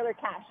doing? Regular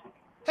cash.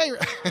 Hey,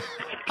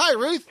 hi,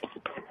 Ruth.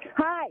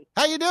 Hi.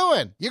 How you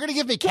doing? You're going to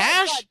give me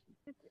cash?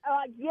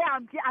 Yeah,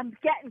 I'm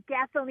getting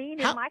gasoline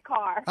in my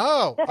car.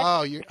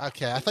 You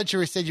okay. I thought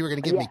you said you were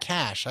going to give me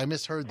cash. I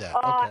misheard that.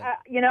 Okay.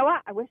 You know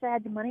what? I wish I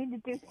had the money to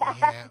do that.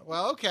 Yeah.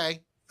 Well, okay.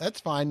 That's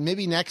fine.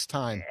 Maybe next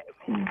time.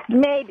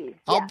 Maybe.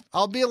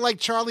 I'll be like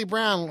Charlie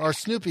Brown or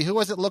Snoopy. Who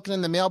was it looking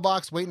in the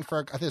mailbox waiting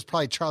for, I think it's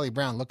probably Charlie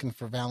Brown looking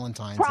for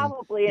Valentine's.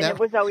 Probably, and it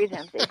was always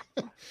empty.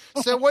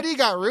 So what do you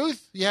got,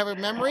 Ruth? You have a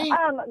memory?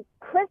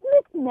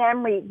 Christmas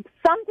memory,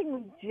 something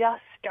we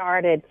just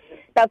started.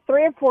 About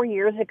 3 or 4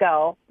 years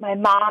ago, my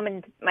mom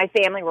and my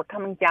family were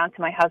coming down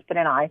to my husband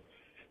and I.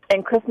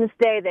 And Christmas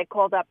Day, they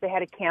called up, they had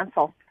to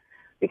cancel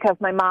because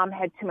my mom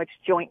had too much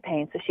joint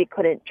pain, so she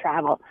couldn't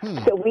travel.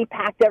 So we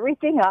packed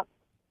everything up,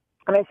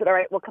 and I said, all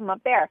right, we'll come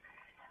up there.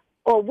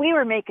 Well, we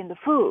were making the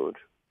food,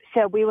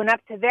 so we went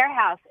up to their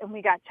house, and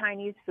we got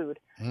Chinese food.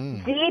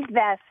 The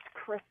best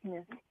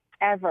Christmas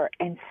ever.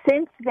 And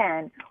since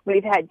then,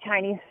 we've had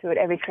Chinese food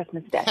every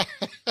Christmas Day.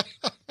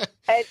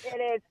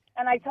 It is.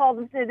 And I told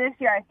them this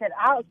year, I said,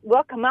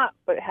 we'll come up,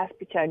 but it has to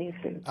be Chinese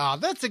food. Oh,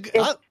 that's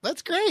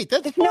great.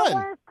 That's fun. No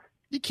work.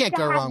 You can't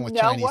go wrong with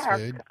Chinese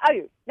food.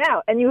 Oh,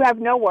 no. And you have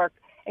no work,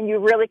 and you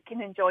really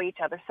can enjoy each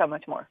other so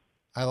much more.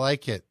 I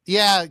like it.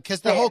 Yeah,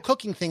 because the whole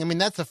cooking thing, I mean,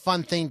 that's a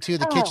fun thing, too.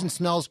 The kitchen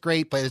smells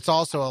great, but it's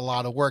also a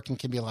lot of work and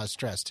can be a lot of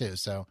stress, too.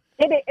 So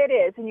It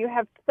is. And you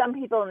have some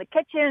people in the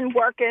kitchen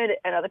working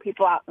and other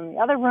people out in the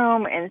other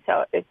room, and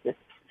so it's just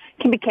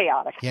can be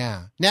chaotic.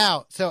 Yeah.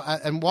 Now,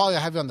 and while I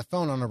have you on the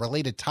phone on a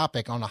related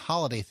topic, on a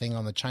holiday thing,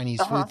 on the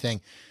Chinese food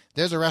thing,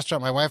 there's a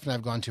restaurant my wife and I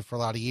have gone to for a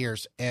lot of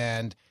years,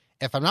 and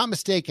if I'm not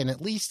mistaken, at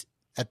least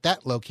at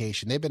that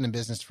location, they've been in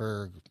business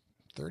for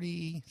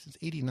since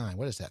 89.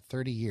 What is that?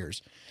 30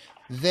 years.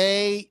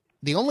 The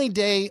only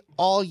day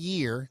all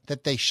year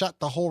that they shut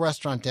the whole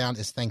restaurant down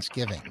is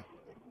Thanksgiving.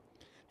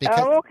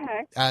 Because,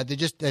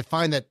 they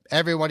find that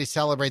everybody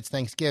celebrates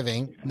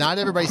Thanksgiving. Not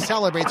everybody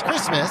celebrates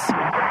Christmas,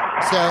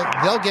 so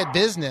they'll get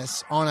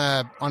business on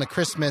a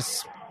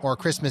Christmas or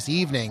Christmas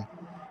evening.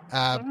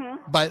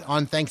 But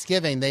on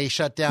Thanksgiving, they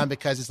shut down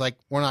because it's like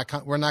we're not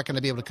going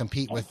to be able to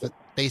compete with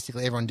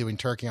basically everyone doing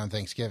turkey on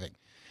Thanksgiving.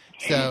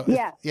 So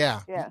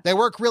they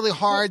work really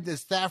hard. The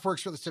staff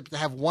works really hard to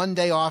have one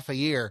day off a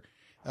year.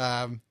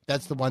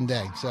 That's the one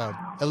day. So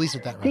at least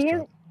at that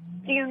restaurant.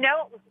 Do you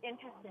know it was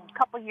interesting? A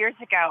couple of years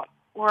ago,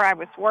 where I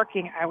was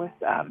working,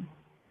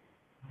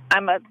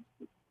 I'm a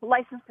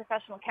licensed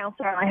professional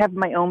counselor, and I have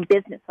my own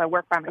business. So I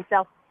work by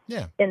myself.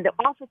 Yeah. In the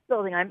office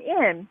building I'm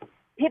in,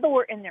 people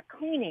were in there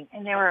cleaning,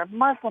 and they were a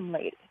Muslim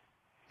lady.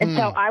 And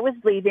so I was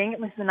leaving. It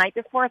was the night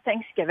before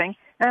Thanksgiving,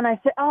 and I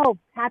said, "Oh,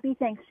 happy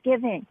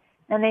Thanksgiving."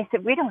 And they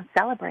said, "We don't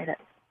celebrate it.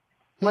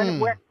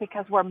 We're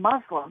because we're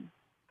Muslim."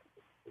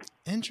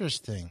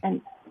 Interesting.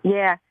 And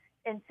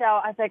and so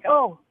I was like,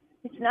 "Oh,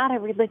 it's not a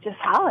religious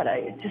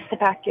holiday. It's just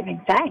about giving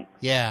thanks."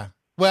 Yeah.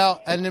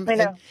 Well,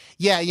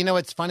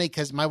 it's funny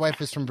because my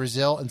wife is from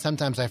Brazil, and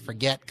sometimes I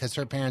forget because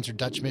her parents are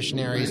Dutch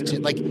missionaries too.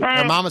 Like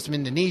her mom is from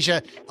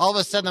Indonesia. All of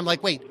a sudden, I'm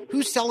like, wait,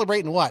 who's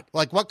celebrating what?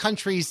 Like what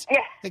countries?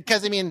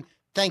 Because I mean,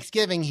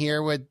 Thanksgiving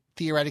here would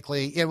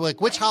theoretically, like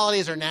which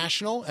holidays are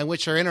national and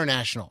which are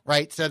international,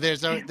 right? So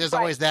there's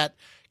always that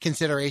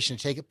consideration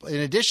to take. In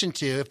addition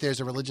to if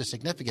there's a religious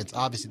significance,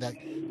 obviously that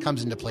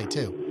comes into play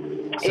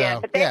too.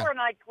 So, but they were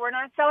like, we're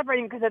not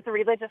celebrating because it's a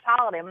religious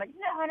holiday. I'm like,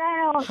 no,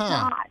 it's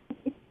not.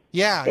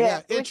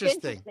 Yeah,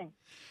 interesting.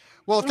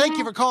 Well, thank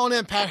you for calling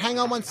in, Pat. Hang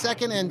on 1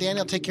 second, and Danny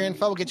will take your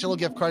info. We'll get you a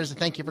little gift card as a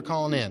thank you for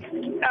calling in.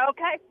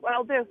 Okay, well,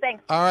 I'll do.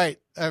 Thanks. All right,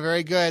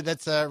 very good.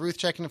 That's Ruth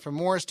checking in from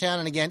Morristown.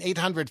 And again,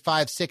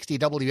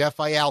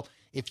 800-560-WFIL.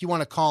 If you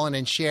want to call in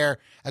and share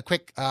a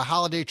quick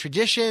holiday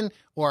tradition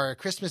or a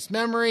Christmas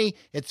memory,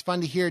 it's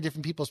fun to hear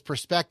different people's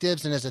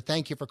perspectives. And as a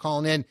thank you for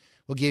calling in,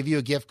 we'll give you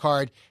a gift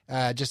card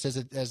just as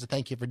a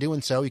thank you for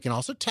doing so. You can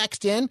also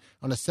text in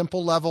on a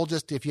simple level,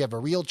 just if you have a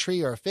real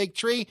tree or a fake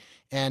tree,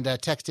 and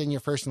text in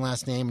your first and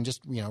last name and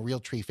just, real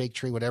tree, fake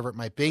tree, whatever it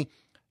might be.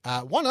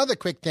 One other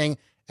quick thing,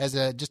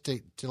 just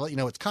to let you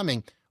know what's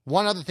coming,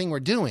 one other thing we're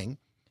doing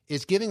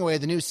is giving away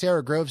the new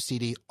Sarah Groves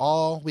CD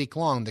all week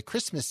long, the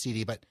Christmas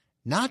CD, but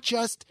not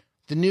just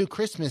the new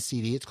Christmas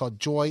CD. It's called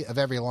Joy of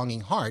Every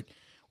Longing Heart.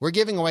 We're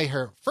giving away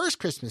her first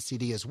Christmas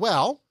CD as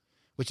well,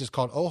 which is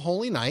called Oh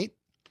Holy Night.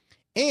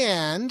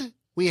 And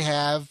we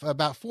have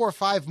about 4 or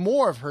 5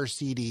 more of her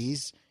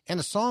CDs and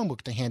a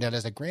songbook to hand out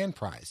as a grand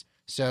prize.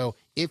 So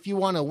if you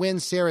want to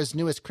win Sarah's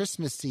newest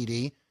Christmas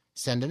CD,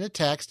 send in a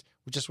text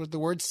just with the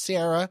word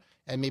Sarah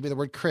and maybe the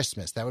word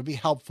Christmas. That would be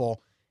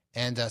helpful.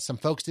 And some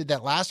folks did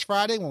that last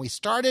Friday when we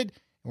started,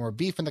 and we're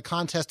beefing the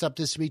contest up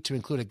this week to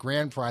include a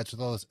grand prize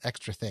with all those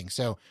extra things.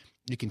 So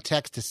you can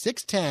text to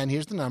 610.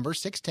 Here's the number,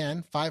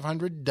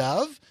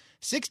 610-500-DOVE,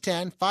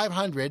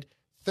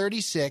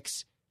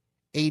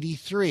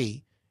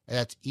 610-500-3683.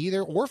 That's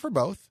either or for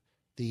both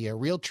the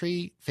real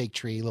tree, fake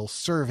tree little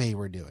survey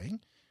we're doing,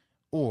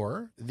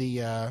 or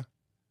the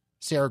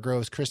Sarah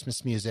Groves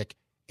Christmas music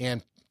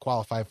and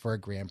qualify for a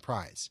grand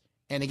prize.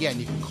 And again,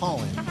 you can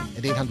call in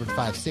at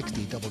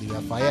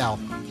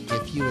 800-560-WFIL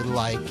if you would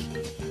like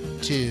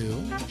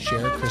to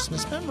share a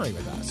Christmas memory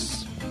with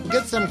us. We'll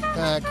get some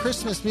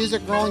Christmas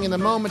music rolling in a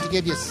moment to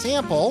give you a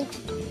sample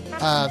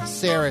of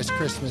Sarah's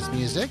Christmas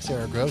music,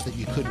 Sarah Groves, that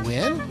you could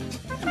win.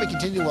 And we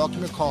continue to welcome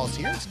your calls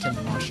here. It's Tim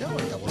DeMoss Show on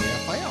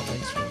WFIL.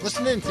 Thanks for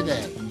listening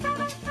today.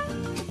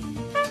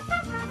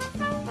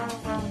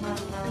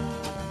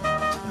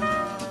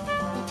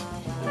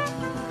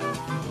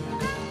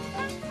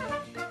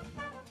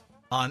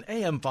 On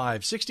AM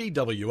 560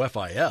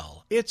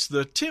 WFIL, it's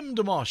the Tim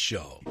DeMoss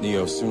Show.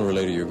 Neo, sooner or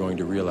later you're going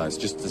to realize,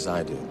 just as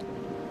I did,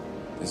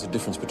 there's a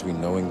difference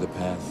between knowing the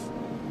path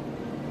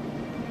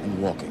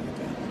and walking the path.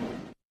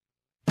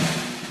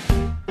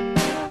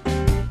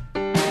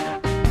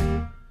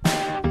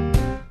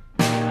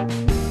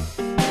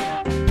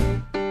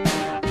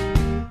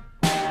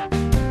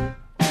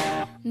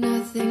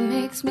 Nothing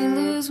makes me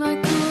lose my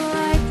cool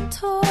like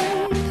toy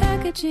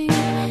packaging.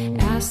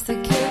 Ask the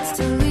kids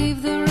to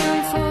leave the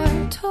room for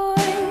toy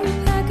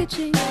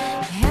packaging.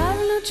 I have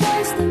no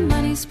choice, the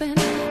money spent.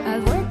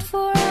 I've worked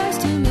 4 hours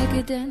to make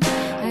a dent.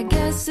 I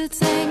guess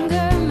it's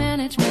anger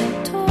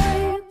management,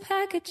 toy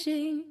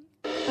packaging.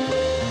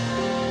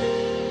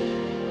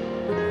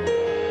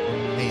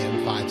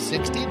 AM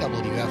 560,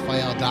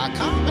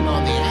 WFIL.com, and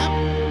on the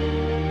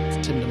app.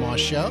 It's Tim DeMoss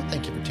Show.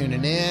 Thank you for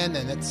tuning in.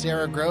 And that's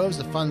Sarah Groves,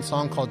 a fun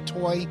song called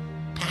Toy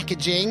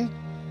Packaging.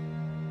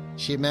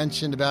 She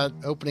mentioned about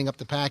opening up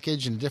the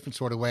package in a different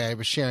sort of way. I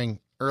was sharing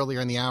earlier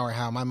in the hour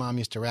how my mom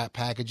used to wrap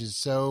packages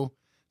so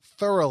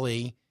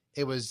thoroughly.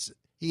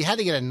 You had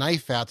to get a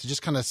knife out to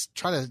just kind of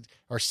try to,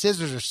 or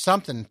scissors or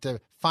something to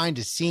find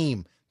a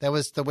seam. That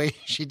was the way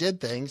she did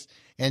things,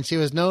 and she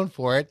was known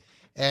for it,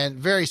 and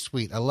very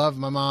sweet. I love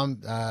my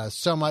mom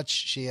so much.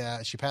 She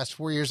passed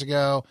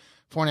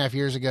 4.5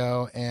 years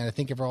ago, and I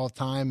think of her all the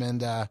time, and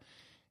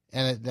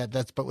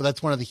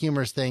that's one of the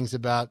humorous things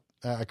about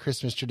a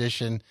Christmas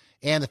tradition,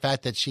 and the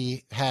fact that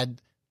she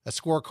had a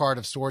scorecard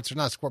of sorts, or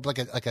not a score, but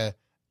like a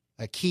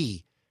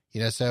key,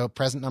 so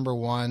present number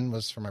 1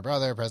 was for my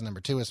brother, present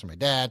number 2 was for my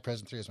dad,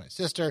 present 3 was my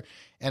sister,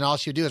 and all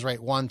she would do is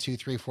write 1, 2,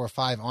 3, 4,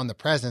 5 on the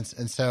presents,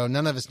 and so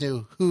none of us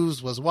knew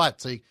whose was what,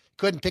 so you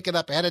couldn't pick it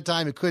up ahead of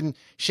time, you couldn't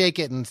shake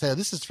it and say,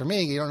 this is for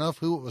me, you don't know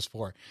who it was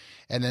for.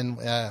 And then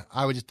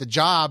the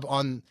job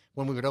on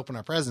when we would open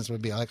our presents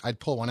would be like, I'd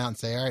pull one out and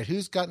say, all right,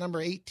 who's got number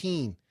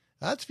 18?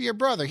 That's for your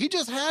brother. He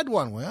just had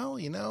one. Well,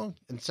 and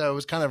so it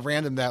was kind of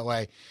random that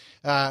way.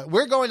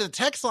 We're going to the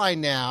text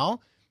line now.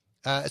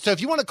 So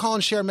if you want to call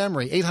and share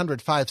memory,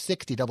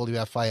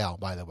 800-560-WFIL,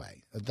 by the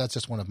way. That's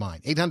just one of mine.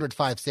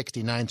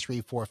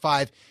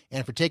 800-560-9345.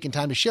 And for taking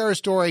time to share a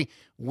story,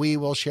 we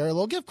will share a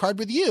little gift card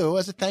with you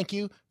as a thank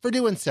you for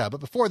doing so.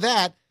 But before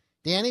that,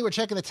 Danny, we're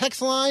checking the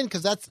text line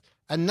because that's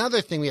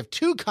another thing. We have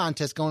 2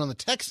 contests going on the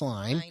text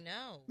line. I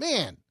know.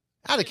 Man,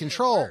 out of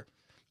control.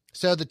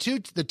 So the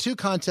two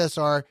contests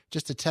are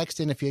just to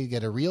text in if you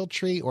get a real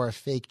tree or a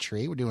fake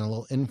tree. We're doing a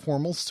little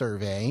informal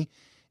survey.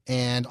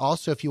 And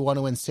also if you want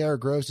to win Sarah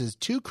Groves'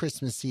 2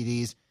 Christmas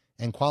CDs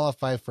and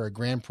qualify for a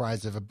grand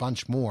prize of a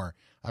bunch more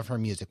of her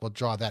music. We'll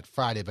draw that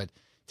Friday. But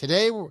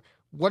today,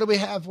 what do we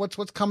have? What's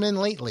coming in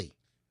lately?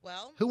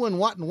 Well, who and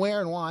what and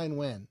where and why and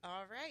when?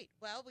 All right.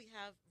 Well, we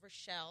have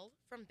Rochelle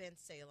from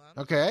Bensalem.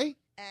 Okay.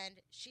 And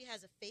she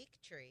has a fake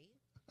tree.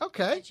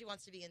 Okay. And she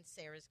wants to be in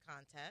Sarah's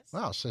contest.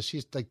 Wow, so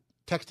she's like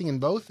texting in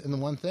both in the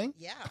one thing?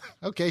 Yeah.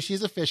 Okay,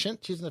 she's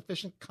efficient. She's an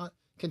efficient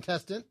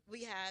contestant.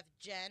 We have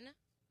Jen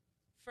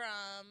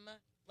from,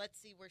 let's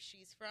see where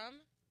she's from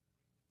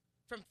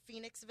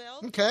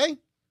Phoenixville. Okay.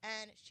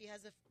 And she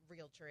has a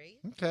real tree.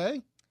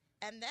 Okay.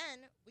 And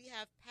then we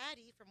have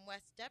Patty from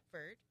West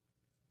Deptford,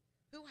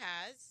 who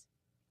has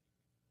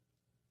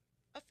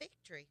a fake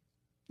tree.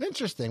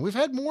 Interesting. We've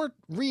had more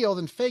real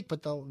than fake,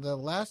 but the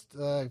last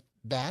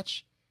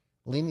batch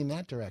leaning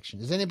that direction.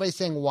 Is anybody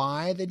saying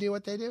why they do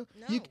what they do?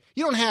 No.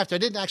 You don't have to. I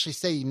didn't actually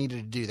say you needed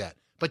to do that,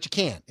 but you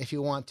can if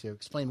you want to.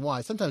 Explain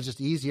why. Sometimes it's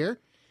just easier.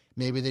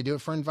 Maybe they do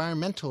it for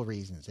environmental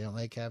reasons. They don't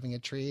like having a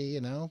tree,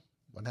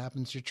 What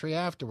happens to your tree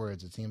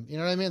afterwards? It seems, you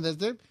know what I mean?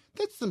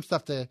 That's some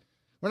stuff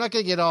we're not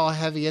going to get all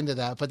heavy into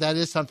that, but that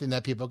is something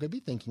that people could be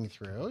thinking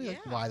through,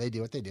 like why they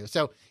do what they do.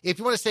 So if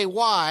you want to say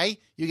why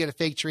you get a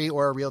fake tree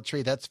or a real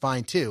tree, that's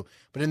fine too.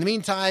 But in the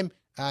meantime,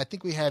 I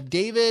think we have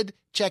David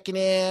checking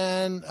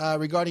in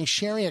regarding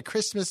sharing a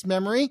Christmas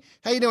memory.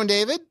 How you doing,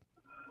 David?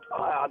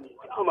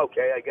 I'm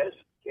okay, I guess.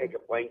 Can't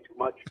complain too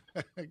much.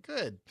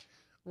 Good.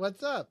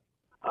 What's up?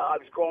 I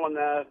was calling,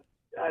 I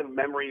have a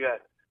memory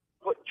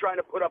trying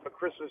to put up a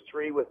Christmas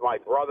tree with my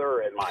brother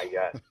and my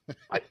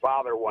my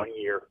father one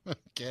year.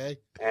 Okay.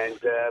 And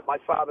my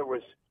father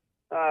was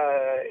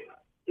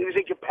he was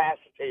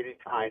incapacitated,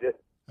 kind of.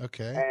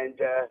 Okay. And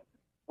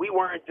we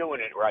weren't doing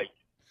it right.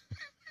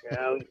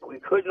 We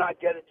could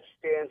not get it to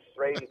stand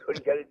straight and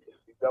couldn't get it to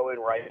go in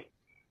right.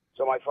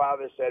 So my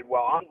father said,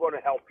 well, I'm going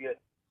to help you.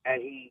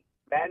 And he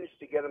managed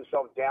to get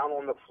himself down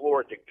on the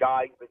floor to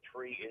guide the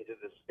tree into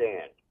the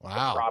stand the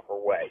proper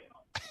way.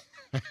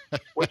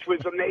 Which was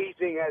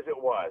amazing as it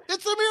was.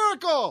 It's a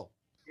miracle.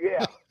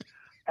 Yeah.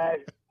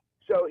 And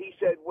so he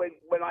said,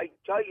 when I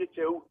tell you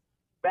to,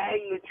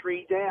 bang the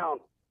tree down.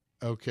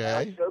 Okay.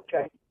 I said,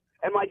 okay.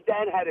 And my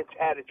dad had a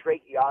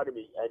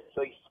tracheotomy, and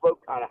so he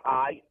spoke kind of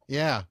high.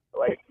 Yeah.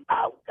 Like,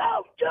 oh,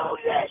 go do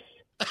this.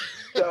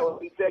 So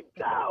he said,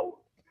 go.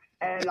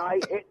 And I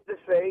hit the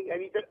thing,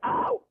 and he said,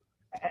 ow.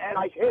 And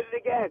I hit it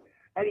again.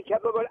 And he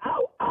kept on going,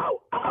 ow,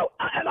 ow, ow.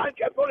 And I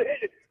kept on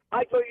hitting it.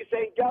 I thought he was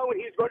saying go, and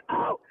he was going,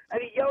 ow.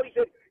 And he yelled, he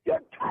said,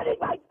 you're cutting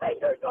my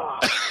fingers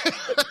off.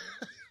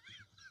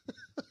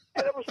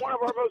 And it was one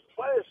of our most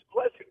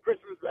pleasant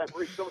Christmas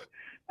memories. So,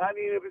 I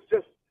mean, it was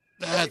just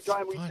every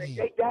time we say,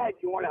 hey, Dad,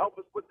 you want to help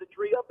us put the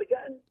tree up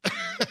again?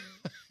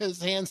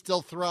 His hand's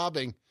still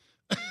throbbing.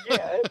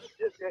 Yeah,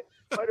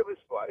 but it was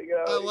fun.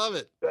 I love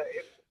it.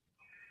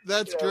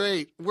 That's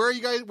great. Where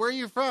are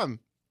you from?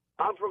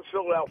 I'm from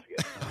Philadelphia.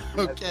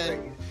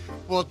 Okay.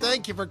 Well,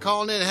 thank you for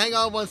calling in. Hang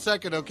on 1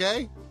 second,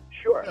 okay?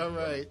 Sure. All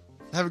right.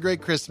 Have a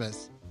great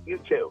Christmas. You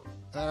too.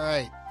 All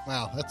right.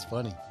 Wow, that's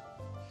funny.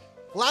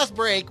 Last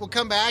break. We'll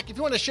come back. If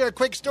you want to share a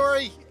quick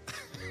story,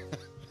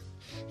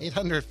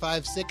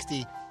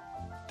 800-560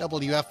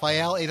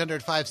 WFIL,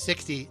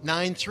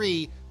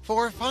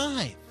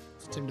 800-560-9345.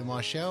 It's Tim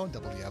DeMoss Show,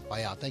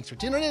 WFIL. Thanks for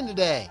tuning in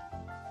today.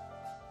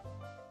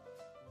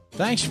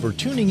 Thanks for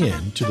tuning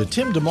in to the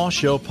Tim DeMoss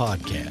Show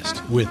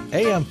podcast with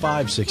AM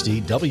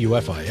 560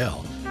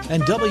 WFIL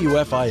and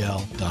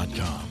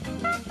WFIL.com.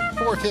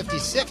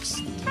 456,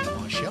 Tim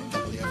DeMoss Show,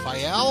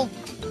 WFIL.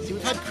 See,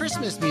 we've had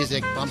Christmas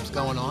music bumps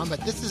going on,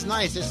 but this is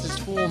nice. This is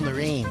Fool in the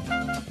Rain.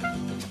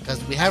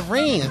 Because we have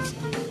rain. It's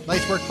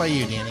nice work by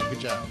you, Danny.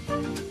 Good job.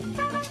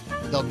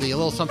 There'll be a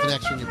little something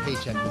extra in your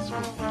paycheck this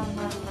week.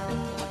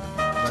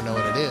 I don't know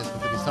what it is, but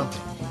there'll be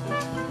something.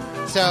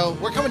 So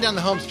we're coming down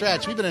the home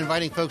stretch. We've been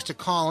inviting folks to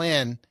call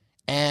in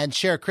and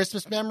share a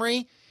Christmas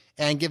memory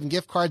and giving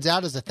gift cards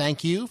out as a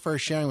thank you for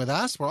sharing with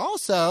us. We're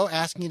also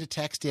asking you to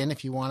text in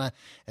if you want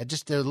to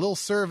just a little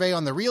survey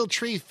on the real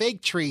tree,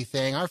 fake tree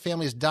thing. Our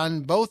family's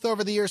done both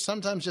over the years,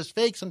 sometimes just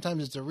fake,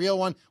 sometimes it's a real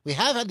one. We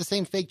have had the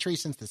same fake tree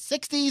since the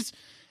 60s,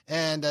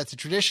 and it's a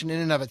tradition in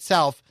and of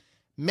itself.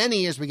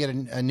 Many years we get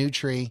a new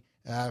tree,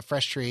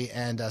 fresh tree,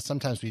 and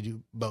sometimes we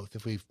do both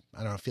if we,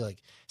 feel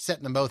like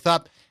setting them both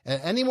up.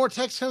 Any more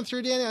texts come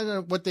through, Danny? I don't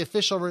know what the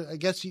official, are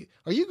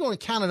you going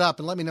to count it up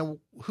and let me know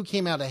who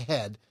came out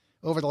ahead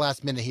over the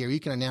last minute here? You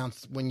can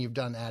announce when you've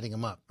done adding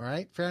them up. All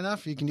right? Fair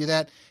enough? You can do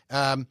that.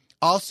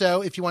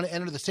 Also, if you want to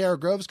enter the Sarah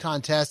Groves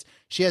contest,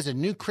 she has a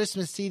new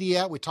Christmas CD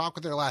out. We talked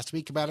with her last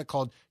week about it,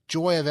 called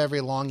Joy of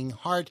Every Longing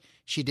Heart.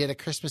 She did a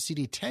Christmas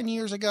CD 10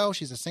 years ago.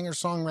 She's a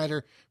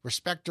singer-songwriter.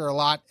 Respect her a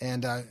lot.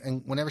 And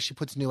whenever she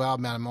puts a new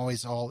album out, I'm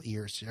always all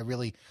ears. I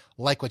really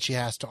like what she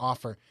has to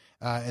offer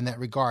in that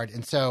regard.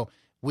 And so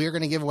we're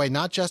going to give away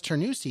not just her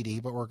new CD,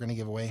 but we're going to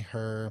give away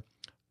her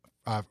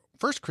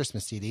first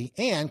Christmas CD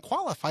and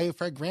qualify you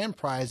for a grand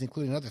prize,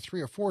 including another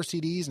 3 or 4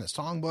 CDs and a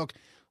songbook.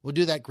 We'll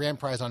do that grand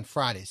prize on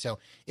Friday. So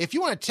if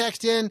you want to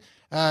text in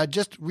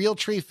just real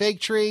tree,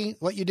 fake tree,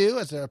 what you do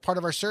as a part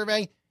of our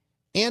survey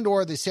and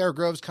or the Sarah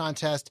Groves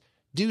contest,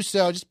 do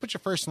so. Just put your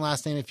first and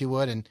last name if you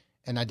would and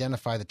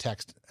identify the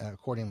text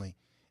accordingly.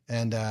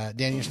 And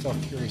Dan, you're still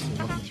curiously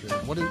looking through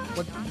it.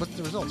 What's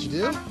the results? You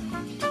do?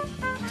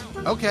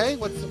 Okay,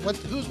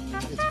 who's,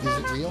 is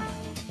it real?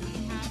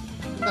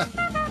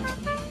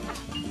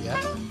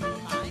 Yes?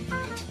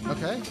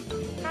 Okay.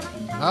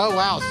 Oh,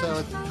 wow, so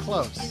it's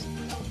close.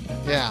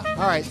 Yeah,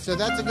 all right, so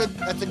that's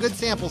a good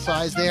sample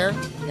size there,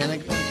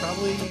 and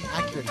probably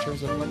accurate in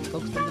terms of what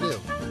folks think to do.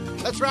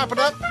 Let's wrap it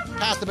up.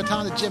 Pass the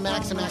baton to Jim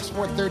Max and Max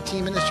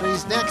 413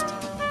 Ministries next.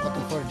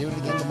 Looking forward to doing it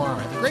again tomorrow.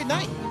 Have a great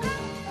night.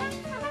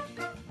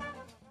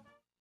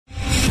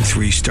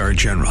 3-star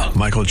General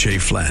Michael J.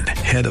 Flynn,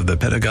 head of the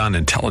Pentagon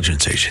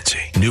Intelligence Agency,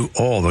 knew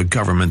all the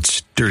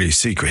government's dirty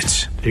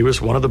secrets. He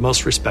was one of the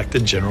most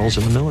respected generals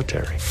in the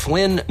military.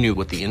 Flynn knew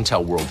what the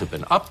intel world had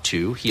been up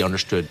to. He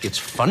understood its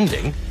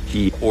funding.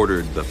 He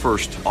ordered the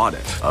first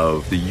audit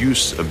of the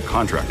use of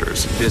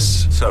contractors.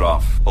 This set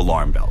off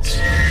alarm bells.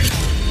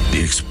 The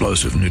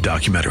explosive new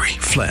documentary,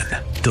 Flynn,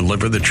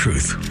 Deliver the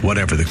Truth,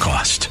 Whatever the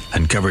Cost,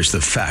 uncovers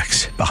the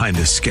facts behind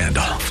this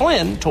scandal.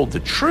 Flynn told the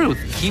truth.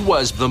 He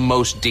was the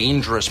most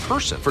dangerous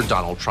person for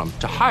Donald Trump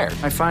to hire.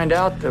 I find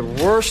out the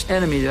worst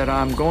enemy that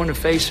I'm going to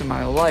face in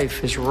my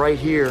life is right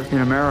here in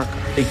America.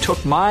 They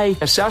took my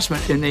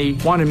assessment and they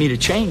wanted me to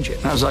change it.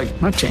 And I was like,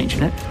 I'm not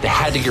changing it. They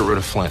had to get rid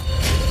of Flynn.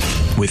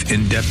 With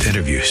in-depth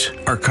interviews,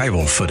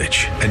 archival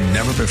footage, and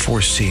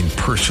never-before-seen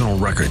personal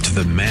records of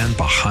the man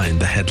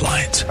behind the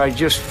headlines. I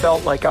just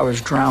felt like I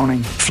was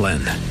drowning. Flynn,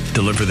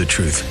 Deliver the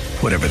Truth,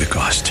 Whatever the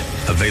Cost.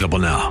 Available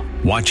now.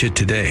 Watch it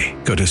today.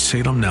 Go to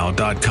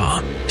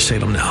salemnow.com.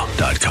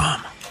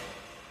 salemnow.com.